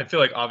I feel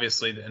like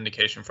obviously the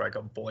indication for like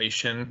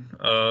ablation,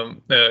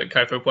 the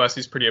kyphoplasty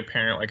is pretty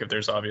apparent. Like if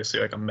there's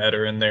obviously like a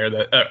meta in there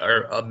that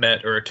or a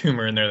met or a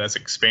tumor in there that's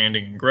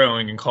expanding and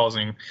growing and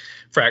causing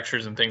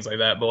fractures and things like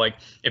that. But like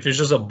if it's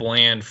just a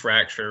bland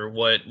fracture,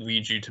 what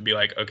leads you to be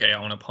like, okay,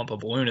 I want to pump a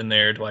balloon in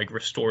there to like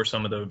restore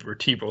some of the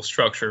vertebral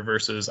structure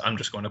versus I'm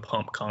just going to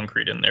pump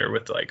concrete in there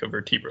with like a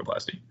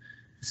vertebroplasty?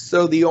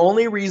 So the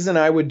only reason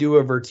I would do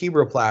a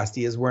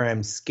vertebroplasty is where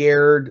I'm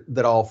scared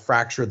that I'll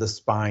fracture the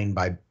spine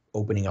by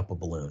opening up a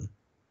balloon.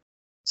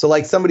 So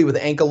like somebody with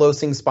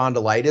ankylosing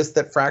spondylitis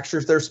that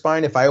fractures their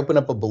spine, if I open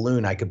up a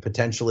balloon, I could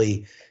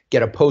potentially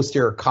get a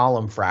posterior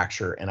column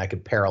fracture and I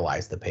could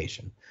paralyze the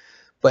patient.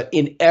 But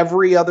in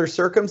every other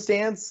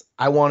circumstance,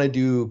 I want to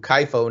do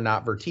kypho,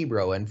 not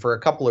vertebro, and for a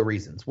couple of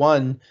reasons.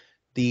 One,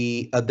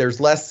 there's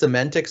less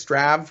cementic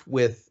strav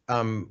with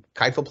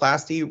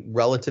kyphoplasty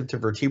relative to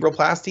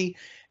vertebroplasty.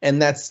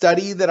 And that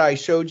study that I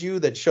showed you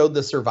that showed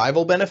the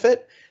survival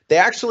benefit, they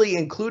actually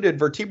included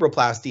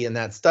vertebroplasty in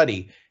that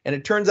study. And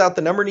it turns out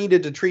the number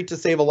needed to treat to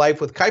save a life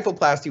with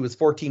kyphoplasty was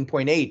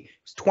 14.8. It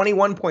was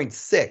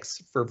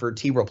 21.6 for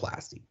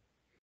vertebroplasty.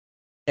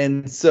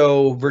 And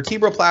so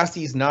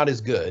vertebroplasty is not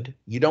as good.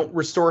 You don't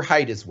restore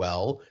height as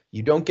well.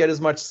 You don't get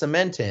as much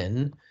cement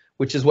in,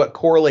 which is what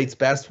correlates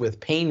best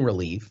with pain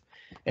relief.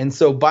 And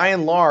so by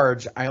and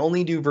large, I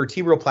only do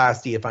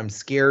vertebroplasty if I'm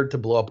scared to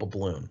blow up a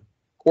balloon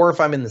or if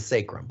I'm in the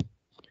sacrum.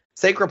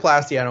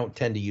 Sacroplasty, I don't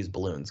tend to use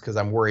balloons because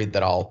I'm worried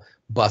that I'll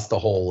bust a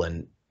hole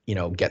and,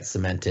 get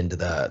cement into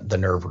the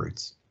nerve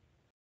roots.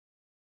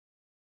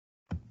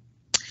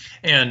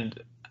 And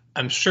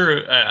I'm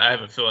sure, I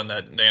have a feeling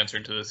that the answer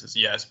to this is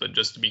yes, but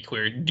just to be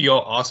clear, do y'all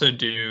also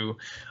do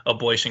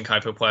ablation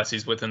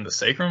kyphoplasties within the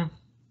sacrum?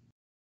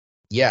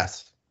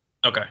 Yes.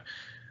 Okay.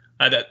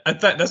 I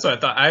thought that's what I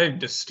thought. I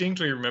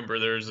distinctly remember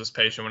there was this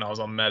patient when I was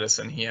on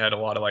medicine. He had a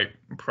lot of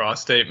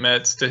prostate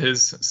mets to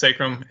his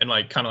sacrum, and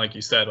kind of like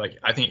you said,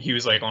 I think he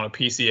was on a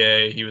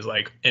PCA. He was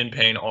in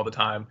pain all the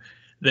time.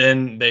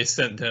 Then they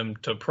sent him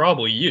to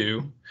probably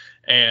you,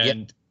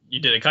 and you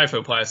did a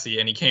kyphoplasty,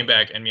 and he came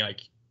back and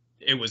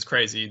it was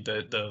crazy.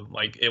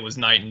 It was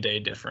night and day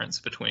difference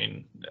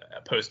between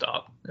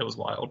post-op. It was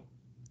wild.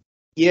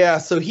 Yeah,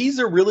 so he's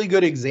a really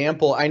good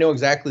example. I know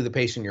exactly the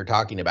patient you're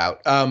talking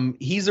about.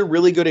 He's a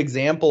really good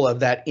example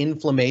of that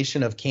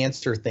inflammation of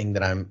cancer thing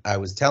that I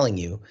was telling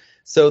you.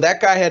 So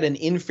that guy had an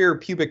inferior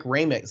pubic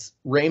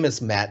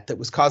ramus met that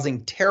was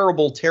causing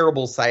terrible,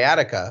 terrible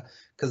sciatica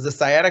because the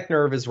sciatic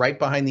nerve is right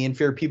behind the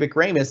inferior pubic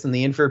ramus, and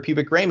the inferior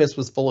pubic ramus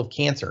was full of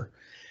cancer.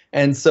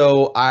 And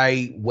so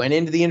I went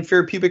into the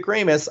inferior pubic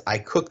ramus, I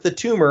cooked the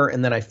tumor,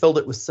 and then I filled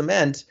it with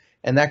cement,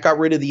 and that got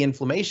rid of the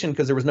inflammation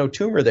because there was no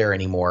tumor there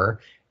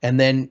anymore. And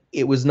then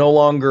it was no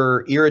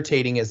longer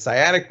irritating his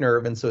sciatic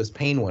nerve, and so his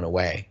pain went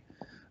away.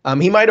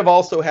 He might have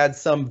also had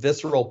some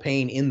visceral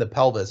pain in the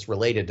pelvis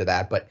related to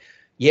that, but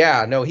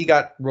yeah, no, he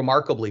got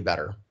remarkably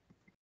better.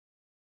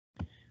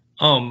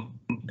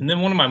 And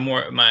then one of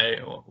my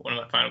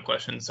final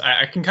questions,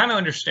 I can kind of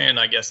understand,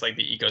 I guess, the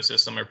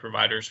ecosystem of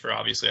providers for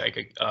obviously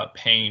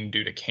pain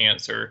due to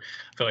cancer.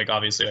 I feel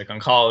obviously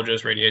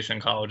oncologists,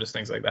 radiation oncologists,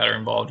 things like that are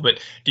involved.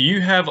 But do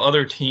you have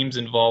other teams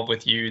involved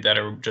with you that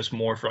are just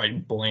more for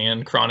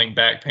bland chronic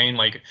back pain?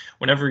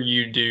 Whenever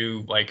you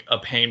do a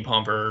pain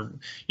pump, or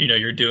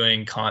you're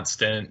doing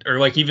constant,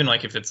 or even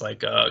if it's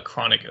a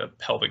chronic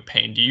pelvic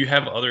pain, do you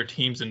have other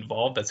teams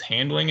involved that's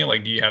handling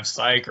it? Do you have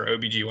psych or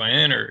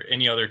OBGYN or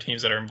any other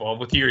teams that are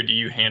involved with you, or do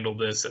you handle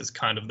this as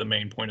kind of the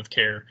main point of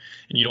care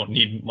and you don't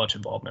need much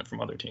involvement from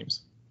other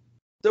teams?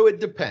 So it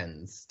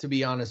depends, to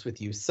be honest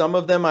with you. Some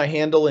of them I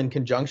handle in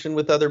conjunction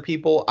with other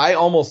people. I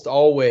almost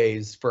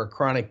always, for a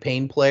chronic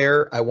pain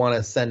player, I want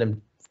to send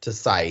them to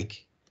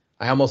psych.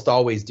 I almost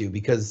always do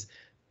because,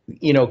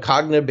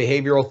 cognitive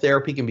behavioral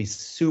therapy can be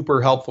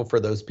super helpful for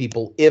those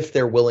people if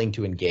they're willing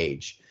to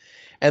engage.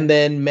 And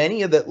then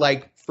many of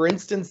the, for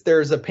instance,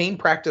 there's a pain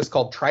practice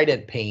called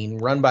Trident Pain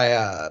run by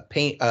a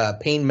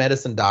pain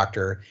medicine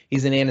doctor.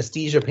 He's an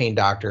anesthesia pain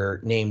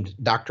doctor named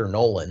Dr.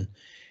 Nolan.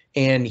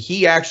 And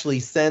he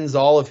actually sends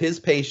all of his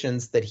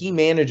patients that he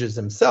manages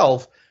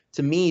himself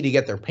to me to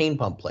get their pain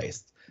pump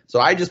placed. So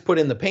I just put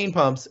in the pain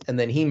pumps and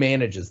then he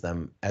manages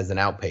them as an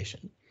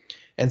outpatient.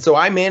 And so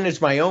I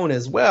manage my own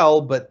as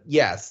well. But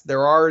yes,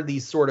 there are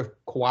these sort of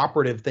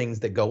cooperative things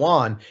that go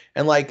on.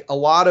 And a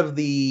lot of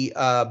the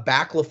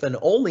baclofen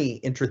only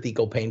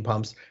intrathecal pain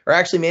pumps are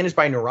actually managed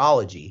by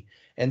neurology.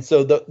 And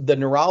so the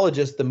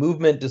neurologist, the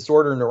movement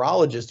disorder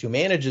neurologist who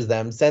manages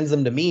them, sends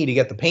them to me to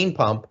get the pain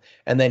pump,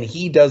 and then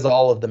he does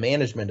all of the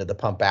management of the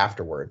pump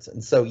afterwards.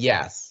 And so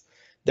yes,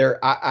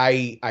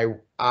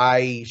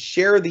 I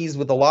share these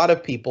with a lot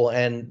of people,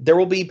 and there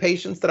will be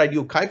patients that I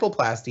do a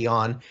kyphoplasty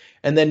on,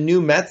 and then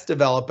new mets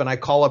develop, and I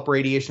call up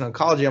radiation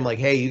oncology. I'm like,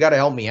 hey, you got to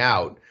help me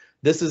out.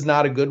 This is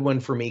not a good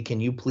one for me. Can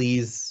you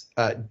please,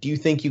 do you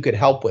think you could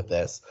help with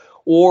this?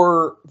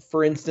 Or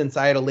for instance,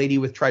 I had a lady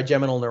with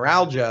trigeminal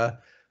neuralgia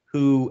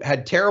who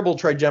had terrible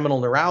trigeminal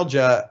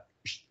neuralgia.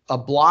 A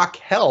block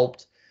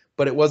helped,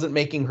 but it wasn't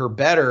making her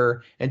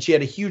better. And she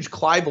had a huge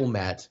clival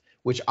met,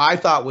 which I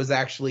thought was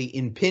actually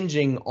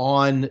impinging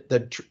on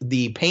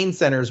the pain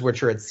centers,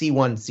 which are at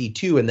C1,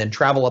 C2, and then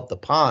travel up the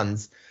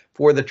pons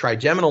for the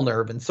trigeminal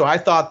nerve. And so I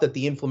thought that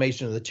the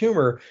inflammation of the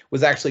tumor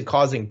was actually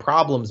causing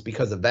problems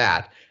because of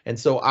that. And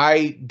so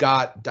I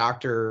got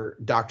Dr.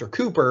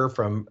 Cooper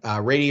from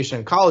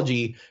radiation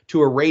oncology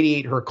to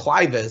irradiate her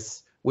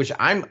clivus, which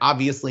I'm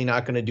obviously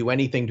not going to do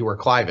anything to her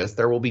clivus.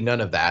 There will be none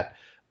of that,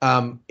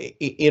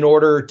 in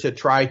order to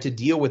try to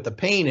deal with the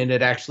pain. And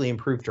it actually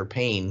improved her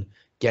pain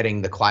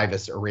getting the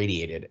clivus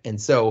irradiated.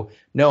 And so,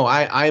 no,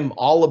 I'm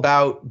all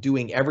about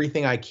doing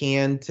everything I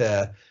can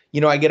to,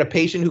 I get a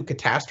patient who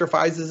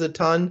catastrophizes a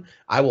ton.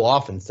 I will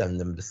often send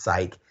them to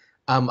psych.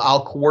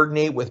 I'll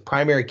coordinate with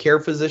primary care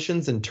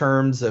physicians in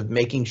terms of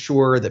making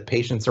sure that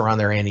patients are on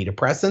their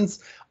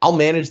antidepressants. I'll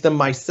manage them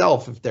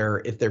myself if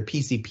their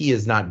PCP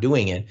is not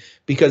doing it,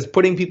 because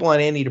putting people on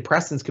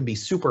antidepressants can be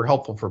super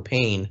helpful for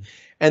pain.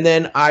 And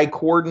then I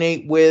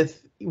coordinate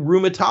with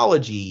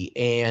rheumatology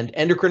and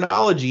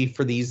endocrinology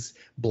for these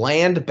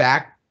bland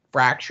back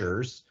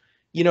fractures.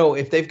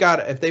 If they've got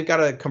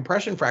a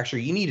compression fracture,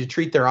 you need to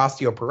treat their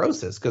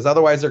osteoporosis, because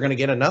otherwise they're going to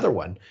get another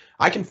one.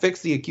 I can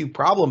fix the acute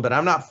problem, but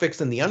I'm not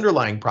fixing the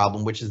underlying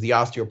problem, which is the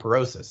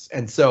osteoporosis.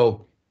 And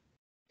so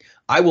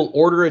I will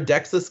order a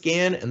DEXA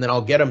scan, and then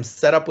I'll get them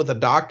set up with a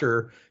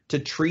doctor to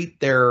treat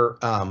their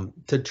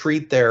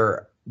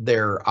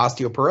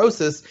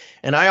osteoporosis.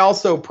 And I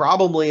also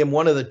probably am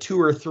one of the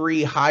 2 or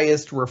 3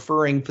 highest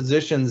referring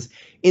physicians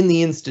in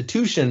the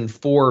institution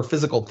for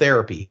physical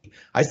therapy.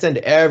 I send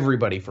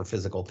everybody for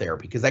physical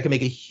therapy because that can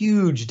make a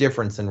huge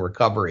difference in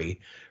recovery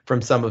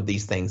from some of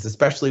these things,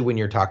 especially when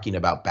you're talking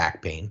about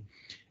back pain.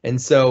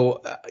 And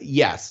so,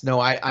 yes, no,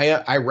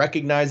 I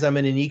recognize I'm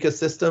in an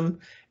ecosystem,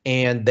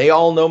 and they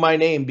all know my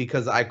name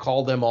because I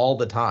call them all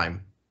the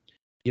time.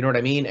 You know what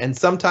I mean? And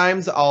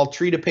sometimes I'll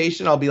treat a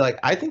patient, I'll be like,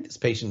 I think this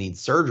patient needs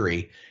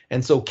surgery.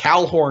 And so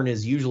Calhorn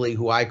is usually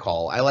who I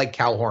call. I like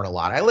Calhorn a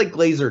lot. I like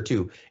Glazer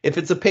too. If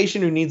it's a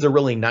patient who needs a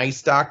really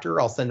nice doctor,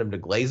 I'll send him to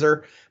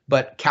Glazer.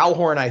 But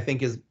Calhorn, I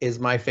think, is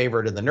my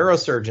favorite of the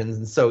neurosurgeons.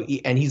 And so,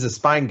 and he's a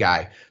spine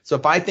guy. So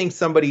if I think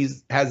somebody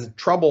has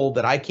trouble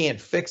that I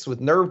can't fix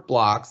with nerve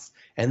blocks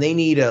and they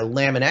need a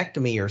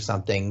laminectomy or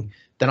something,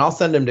 then I'll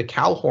send them to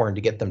Calhorn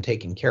to get them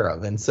taken care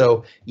of. And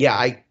so,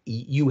 yeah,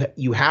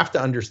 you have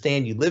to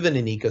understand you live in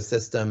an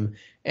ecosystem,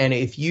 and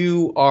if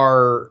you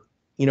are,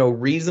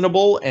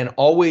 reasonable and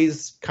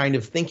always kind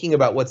of thinking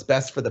about what's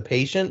best for the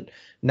patient,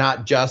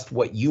 not just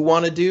what you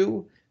want to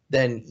do,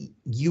 then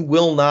you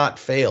will not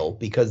fail,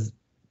 because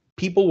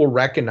people will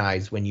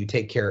recognize when you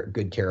take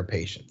good care of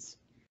patients,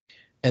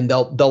 and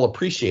they'll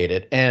appreciate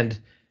it. And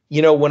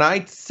when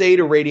I say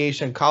to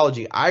radiation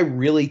oncology, I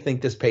really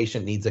think this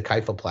patient needs a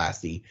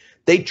kyphoplasty,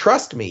 they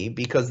trust me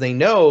because they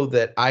know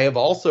that I have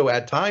also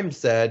at times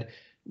said,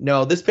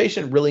 no, this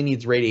patient really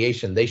needs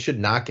radiation. They should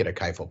not get a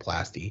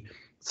kyphoplasty.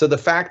 So the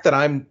fact that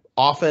I'm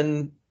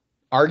often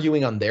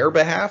arguing on their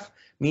behalf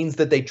means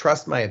that they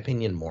trust my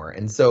opinion more.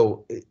 And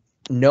so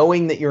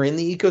knowing that you're in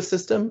the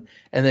ecosystem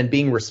and then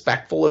being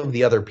respectful of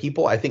the other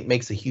people, I think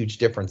makes a huge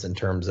difference in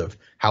terms of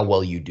how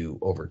well you do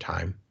over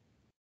time.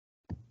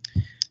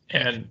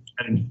 And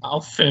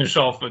I'll finish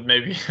off with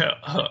maybe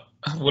a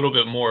little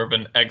bit more of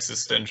an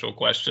existential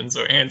question,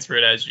 so answer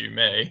it as you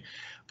may.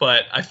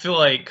 But I feel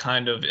like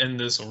kind of in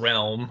this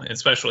realm,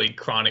 especially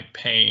chronic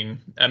pain,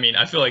 I mean,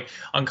 I feel like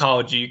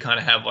oncology, you kind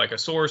of have like a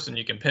source and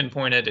you can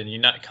pinpoint it and you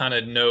not kind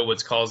of know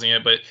what's causing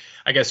it. But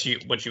I guess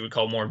what you would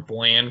call more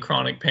bland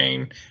chronic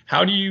pain,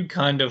 how do you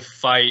kind of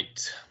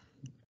fight,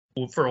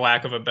 for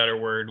lack of a better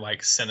word,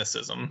 like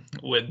cynicism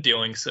with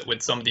dealing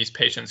with some of these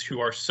patients who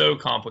are so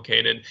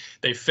complicated?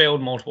 They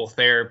failed multiple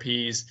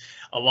therapies.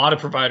 A lot of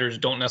providers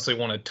don't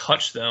necessarily want to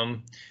touch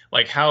them.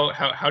 Like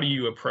how do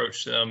you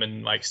approach them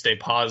and like stay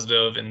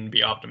positive and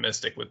be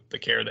optimistic with the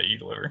care that you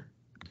deliver?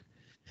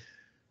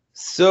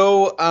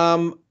 So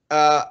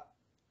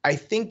I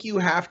think you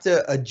have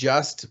to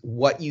adjust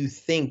what you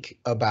think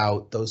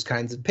about those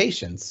kinds of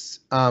patients.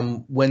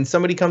 When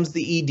somebody comes to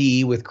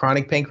the ED with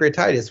chronic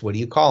pancreatitis, what do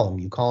you call them?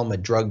 You call them a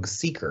drug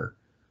seeker.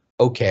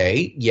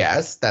 Okay,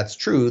 yes, that's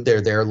true.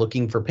 They're there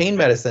looking for pain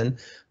medicine.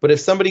 But if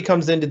somebody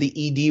comes into the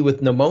ED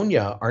with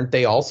pneumonia, aren't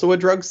they also a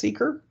drug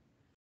seeker?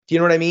 Do you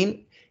know what I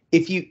mean?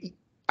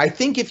 I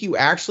think if you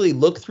actually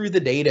look through the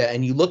data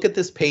and you look at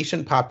this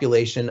patient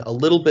population a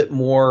little bit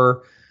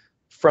more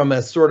from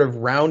a sort of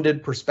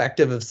rounded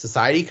perspective of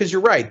society, because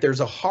you're right, there's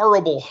a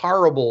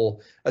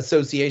horrible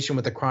association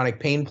with the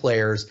chronic pain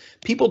players.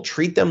 People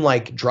treat them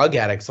like drug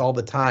addicts all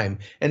the time.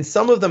 And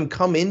some of them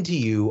come into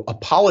you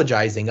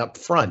apologizing up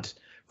front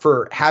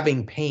for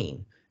having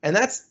pain. And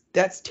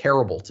that's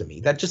terrible to me.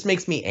 That just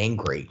makes me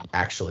angry,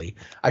 actually.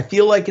 I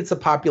feel like it's a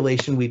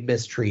population we've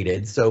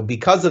mistreated. So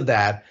because of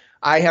that,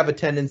 I have a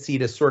tendency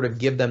to sort of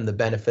give them the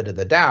benefit of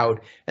the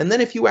doubt. And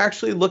then if you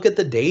actually look at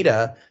the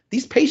data,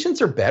 these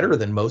patients are better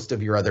than most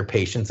of your other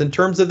patients in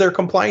terms of their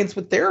compliance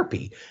with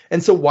therapy.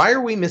 And so why are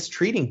we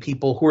mistreating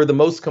people who are the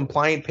most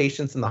compliant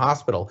patients in the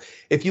hospital?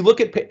 If you look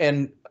at,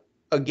 and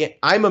again,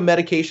 I'm a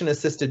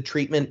medication-assisted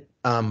treatment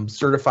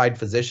certified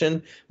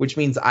physician, which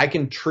means I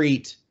can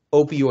treat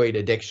opioid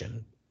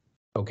addiction.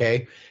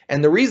 Okay.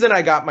 And the reason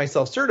I got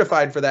myself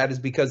certified for that is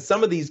because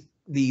some of these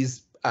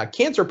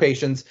cancer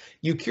patients,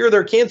 you cure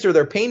their cancer,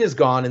 their pain is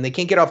gone, and they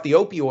can't get off the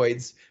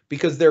opioids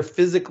because they're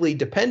physically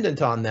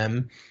dependent on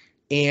them,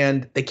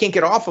 and they can't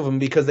get off of them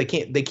because they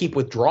keep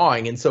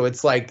withdrawing. And so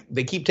it's like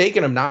they keep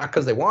taking them not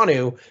because they want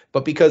to,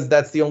 but because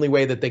that's the only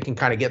way that they can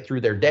kind of get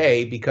through their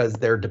day because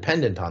they're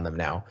dependent on them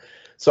now.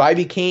 So I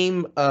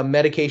became a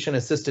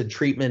medication-assisted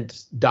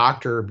treatment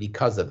doctor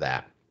because of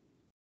that.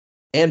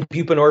 And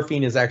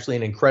buprenorphine is actually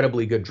an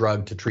incredibly good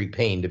drug to treat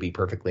pain, to be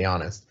perfectly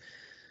honest.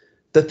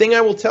 The thing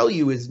I will tell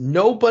you is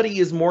nobody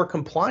is more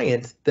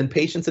compliant than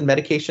patients in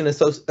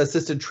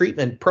medication-assisted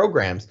treatment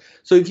programs.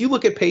 So if you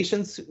look at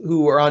patients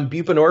who are on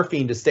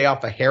buprenorphine to stay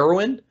off of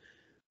heroin,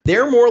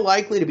 they're more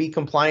likely to be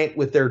compliant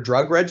with their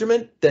drug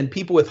regimen than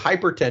people with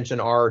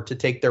hypertension are to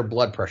take their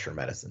blood pressure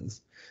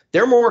medicines.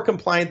 They're more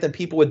compliant than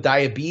people with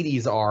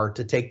diabetes are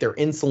to take their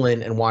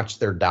insulin and watch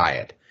their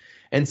diet.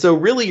 And so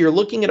really you're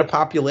looking at a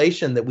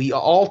population that we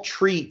all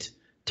treat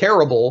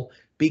terrible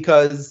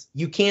because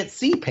you can't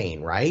see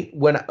pain, right?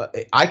 When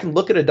I can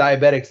look at a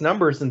diabetic's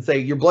numbers and say,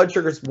 your blood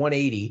sugar is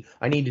 180,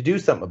 I need to do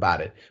something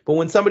about it. But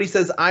when somebody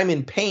says I'm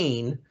in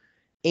pain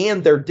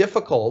and they're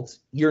difficult,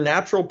 your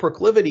natural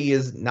proclivity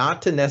is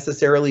not to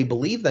necessarily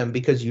believe them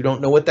because you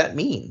don't know what that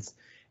means.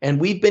 And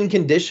we've been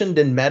conditioned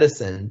in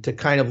medicine to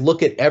kind of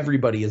look at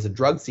everybody as a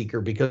drug seeker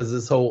because of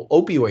this whole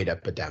opioid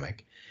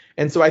epidemic.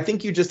 And so I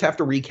think you just have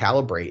to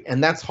recalibrate,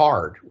 and that's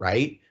hard,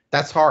 right?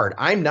 That's hard.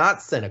 I'm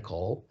not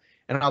cynical,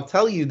 and I'll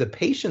tell you, the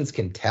patients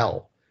can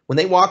tell when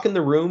they walk in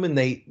the room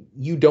and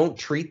you don't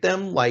treat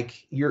them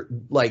like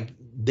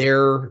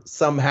they're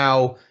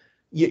somehow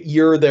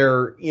you're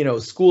their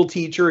school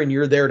teacher and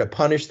you're there to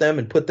punish them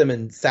and put them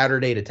in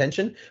Saturday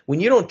detention. When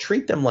you don't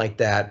treat them like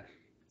that,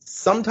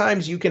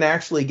 sometimes you can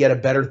actually get a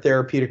better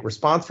therapeutic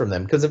response from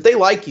them, because if they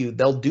like you,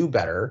 they'll do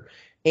better,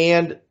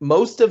 and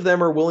most of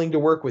them are willing to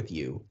work with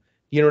you.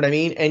 You know what I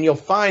mean? And you'll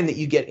find that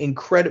you get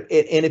incredible,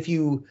 and if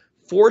you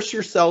force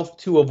yourself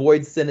to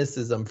avoid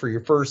cynicism for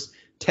your first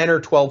 10 or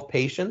 12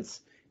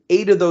 patients,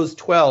 8 of those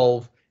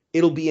 12,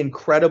 it'll be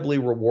incredibly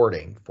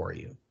rewarding for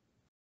you.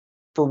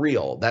 For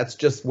real, that's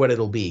just what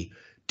it'll be.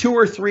 2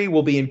 or 3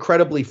 will be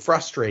incredibly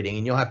frustrating,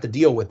 and you'll have to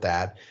deal with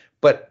that.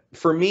 But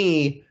for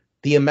me,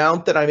 the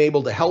amount that I'm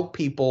able to help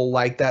people,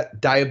 like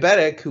that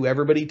diabetic who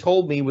everybody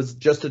told me was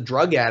just a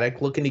drug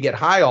addict looking to get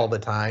high all the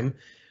time,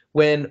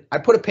 when I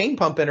put a pain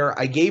pump in her,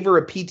 I gave her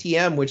a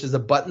PTM, which is a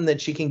button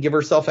that she can give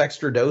herself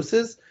extra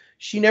doses.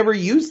 She never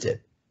used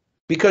it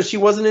because she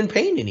wasn't in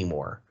pain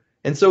anymore.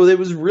 And so it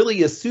was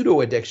really a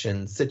pseudo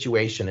addiction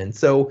situation. And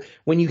so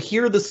when you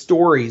hear the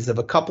stories of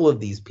a couple of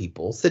these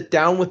people, sit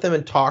down with them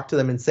and talk to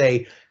them and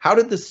say, how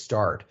did this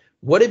start?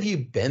 What have you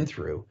been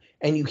through?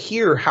 And you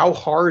hear how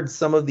hard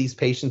some of these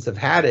patients have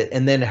had it,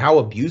 and then how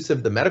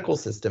abusive the medical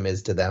system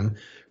is to them.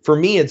 For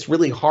me, it's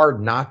really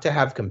hard not to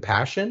have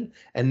compassion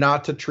and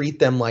not to treat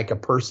them like a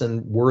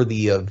person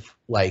worthy of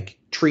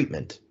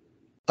treatment,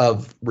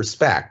 of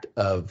respect,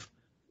 of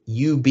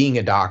you being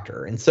a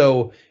doctor. And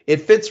so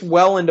it fits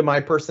well into my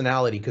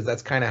personality because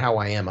that's kind of how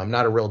I am. I'm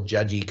not a real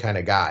judgy kind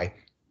of guy,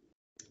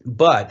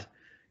 but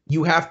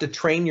you have to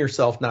train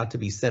yourself not to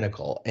be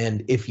cynical.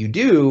 And if you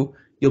do,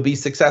 you'll be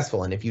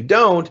successful. And if you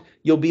don't,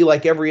 you'll be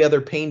like every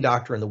other pain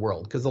doctor in the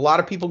world, because a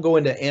lot of people go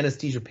into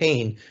anesthesia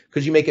pain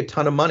because you make a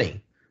ton of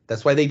money.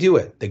 That's why they do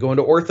it. They go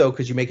into ortho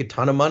because you make a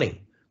ton of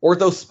money.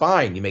 Ortho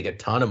spine, you make a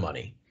ton of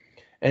money.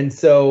 And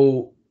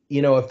so,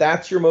 if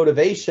that's your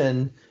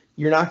motivation,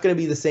 you're not going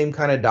to be the same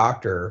kind of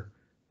doctor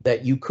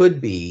that you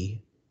could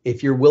be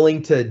if you're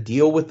willing to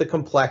deal with the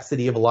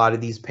complexity of a lot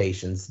of these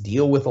patients,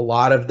 deal with a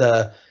lot of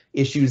the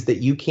issues that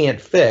you can't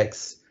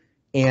fix,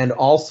 and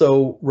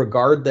also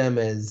regard them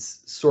as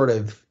sort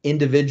of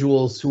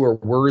individuals who are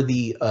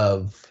worthy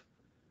of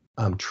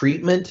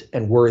treatment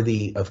and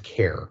worthy of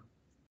care.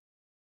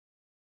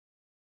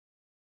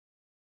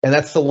 And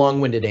that's the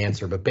long-winded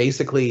answer, but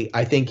basically,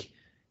 I think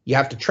you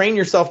have to train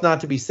yourself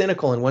not to be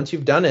cynical, and once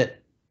you've done it,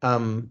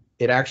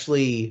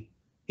 it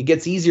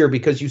gets easier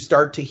because you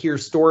start to hear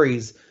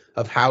stories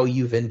of how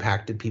you've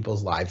impacted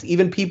people's lives.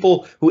 Even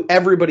people who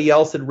everybody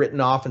else had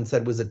written off and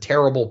said was a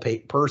terrible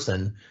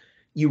person,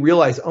 you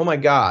realize, oh my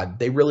God,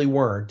 they really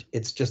weren't.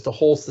 It's just a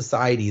whole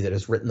society that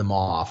has written them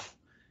off,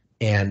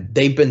 and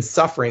they've been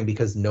suffering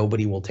because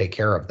nobody will take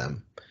care of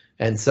them.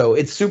 And so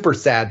it's super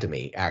sad to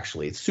me,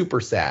 actually. It's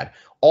super sad.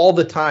 All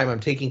the time I'm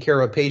taking care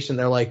of a patient,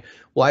 they're like,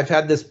 well, I've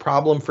had this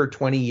problem for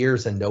 20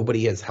 years and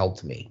nobody has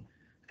helped me.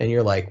 And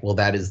you're like, well,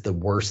 that is the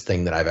worst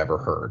thing that I've ever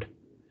heard.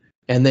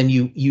 And then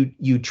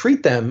you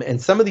treat them,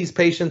 and some of these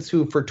patients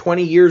who for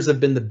 20 years have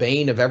been the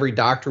bane of every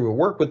doctor who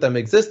worked with them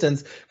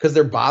existence because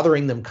they're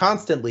bothering them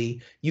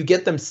constantly, you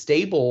get them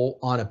stable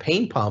on a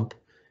pain pump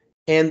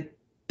and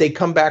they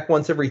come back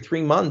once every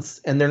 3 months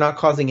and they're not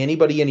causing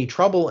anybody any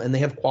trouble and they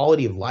have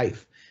quality of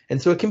life.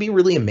 And so it can be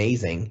really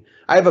amazing.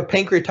 I have a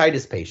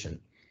pancreatitis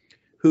patient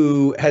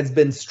who has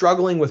been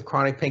struggling with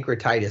chronic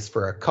pancreatitis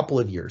for a couple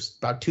of years,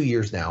 about 2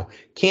 years now,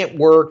 can't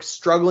work,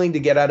 struggling to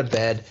get out of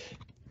bed,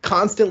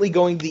 constantly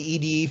going to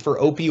the ED for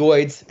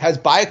opioids, has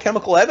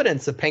biochemical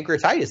evidence of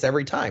pancreatitis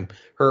every time.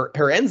 Her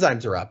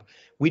enzymes are up.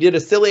 We did a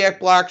celiac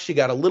block. She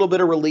got a little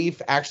bit of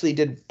relief, actually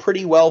did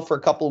pretty well for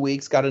a couple of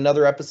weeks, got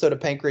another episode of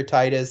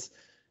pancreatitis,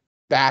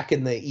 back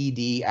in the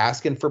ED,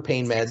 asking for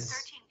pain meds,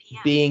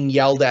 being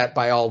yelled at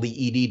by all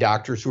the ED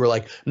doctors who are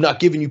like, I'm not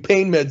giving you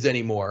pain meds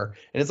anymore.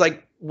 And it's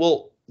like,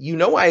 well,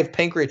 I have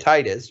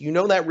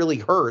pancreatitis. That really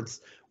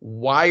hurts.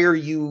 Why are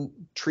you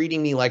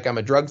treating me like I'm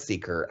a drug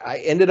seeker? I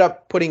ended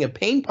up putting a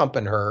pain pump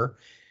in her,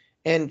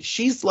 and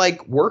she's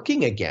like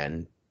working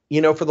again.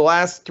 For the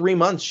last 3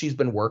 months, she's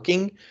been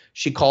working.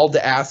 She called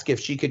to ask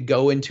if she could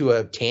go into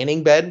a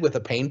tanning bed with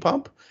a pain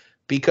pump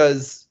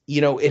because,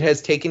 it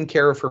has taken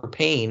care of her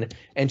pain,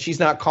 and she's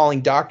not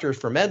calling doctors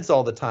for meds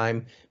all the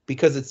time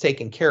because it's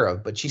taken care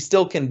of, but she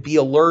still can be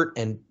alert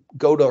and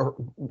go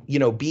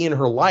to, be in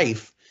her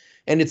life.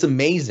 And it's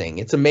amazing.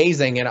 It's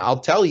amazing. And I'll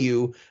tell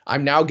you,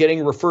 I'm now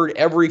getting referred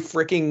every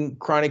freaking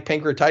chronic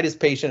pancreatitis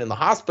patient in the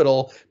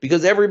hospital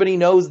because everybody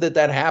knows that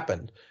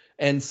happened.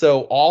 And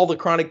so all the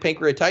chronic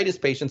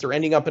pancreatitis patients are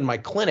ending up in my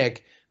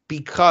clinic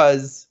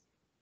because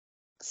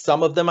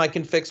some of them I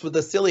can fix with a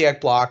celiac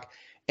block,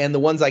 and the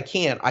ones I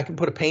can't, I can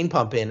put a pain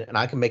pump in and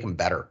I can make them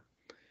better.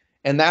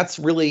 And that's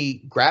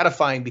really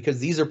gratifying because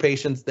these are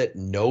patients that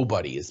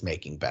nobody is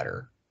making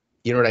better.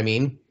 You know what I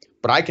mean?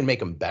 But I can make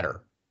them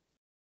better.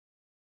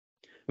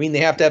 I mean, they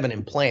have to have an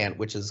implant,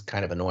 which is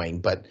kind of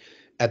annoying, but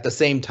at the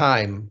same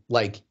time,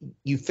 like,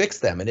 you fix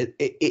them, and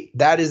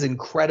that is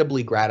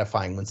incredibly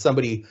gratifying when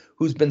somebody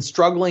who's been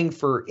struggling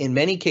for, in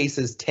many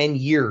cases, 10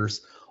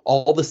 years,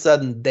 all of a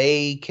sudden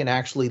they can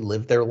actually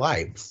live their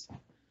lives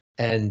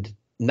and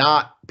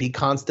not be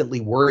constantly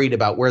worried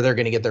about where they're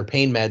going to get their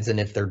pain meds and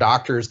if their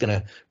doctor is going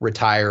to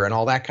retire and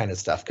all that kind of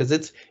stuff.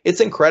 Because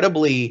it's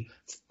incredibly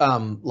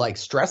like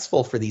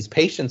stressful for these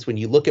patients when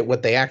you look at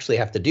what they actually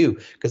have to do,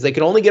 because they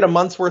can only get a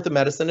month's worth of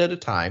medicine at a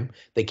time.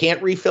 They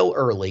can't refill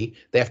early.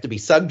 They have to be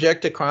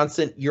subject to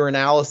constant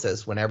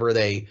urinalysis whenever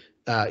they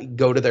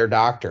go to their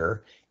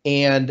doctor.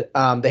 And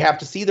they have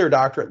to see their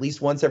doctor at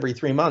least once every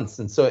 3 months.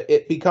 And so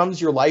it becomes,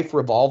 your life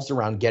revolves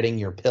around getting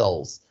your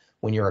pills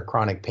when you're a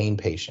chronic pain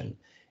patient.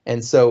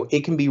 And so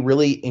it can be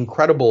really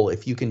incredible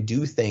if you can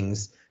do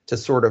things to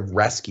sort of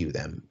rescue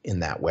them in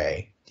that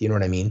way. Do you know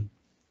what I mean?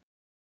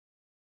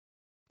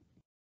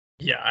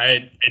 Yeah,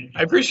 I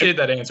appreciate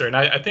that answer. And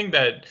I think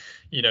that,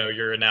 you know,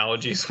 your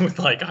analogies with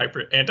like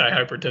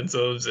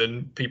antihypertensives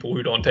and people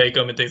who don't take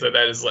them and things like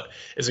that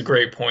is a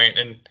great point.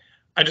 And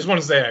I just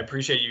want to say I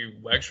appreciate you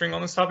lecturing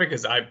on this topic,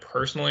 because I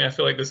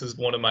feel like this is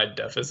one of my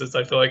deficits.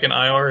 I feel like in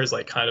IR is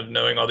like kind of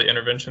knowing all the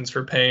interventions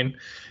for pain.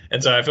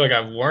 And so I feel like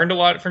I've learned a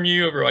lot from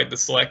you over like the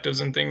selectives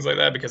and things like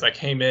that, because I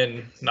came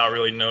in not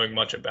really knowing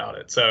much about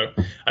it. So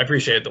I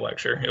appreciate the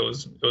lecture. It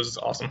was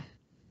awesome.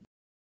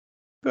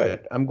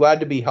 Good. I'm glad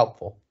to be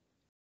helpful.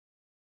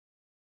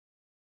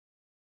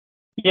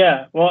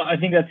 Yeah, well, I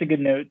think that's a good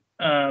note.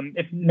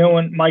 If no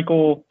one,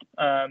 Michael,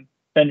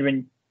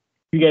 Benjamin,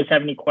 if you guys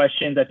have any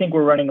questions, I think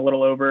we're running a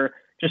little over.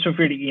 Just feel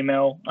free to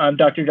email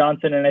Dr.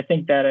 Johnson, and I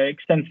think that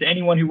extends to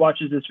anyone who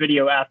watches this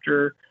video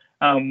after,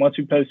 once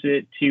we post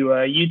it to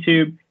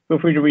YouTube. Feel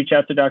free to reach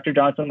out to Dr.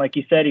 Johnson. Like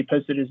he said, he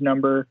posted his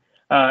number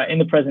in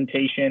the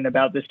presentation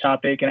about this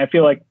topic, and I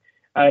feel like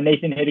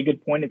Nathan hit a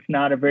good point. It's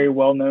not a very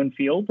well-known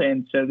field,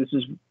 and so this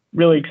is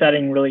really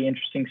exciting, really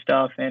interesting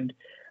stuff. And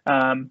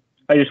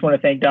I just want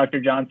to thank Dr.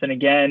 Johnson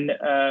again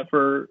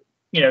for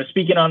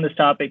speaking on this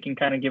topic and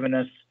kind of giving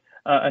us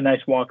a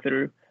nice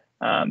walkthrough.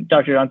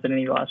 Dr. Johnson,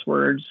 any last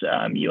words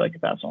you'd like to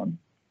pass on?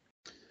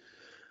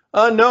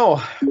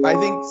 No, I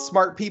think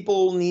smart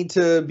people need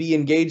to be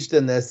engaged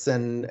in this.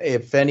 And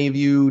if any of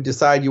you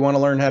decide you want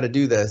to learn how to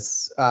do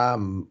this,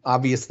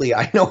 obviously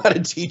I know how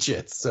to teach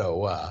it.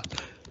 So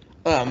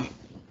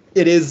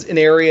it is an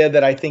area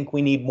that I think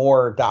we need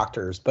more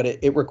doctors, but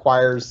it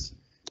requires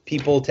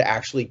people to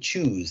actually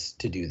choose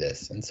to do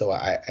this. And so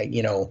I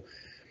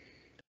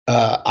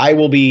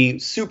will be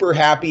super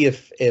happy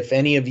if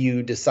any of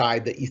you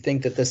decide that you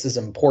think that this is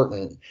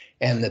important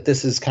and that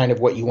this is kind of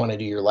what you want to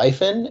do your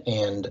life in.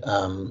 And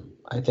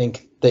I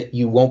think that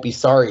you won't be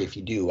sorry if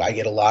you do. I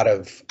get a lot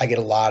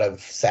of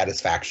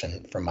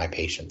satisfaction from my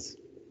patients.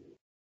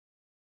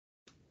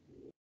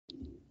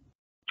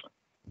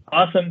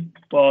 Awesome.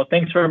 Well,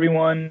 thanks for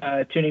everyone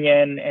tuning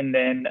in, and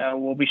then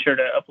we'll be sure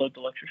to upload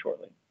the lecture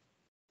shortly.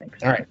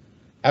 Thanks. All right.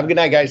 Have a good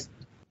night, guys.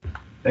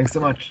 Thanks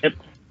so much. Yep.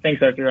 Thanks,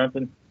 Dr.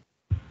 Johnson.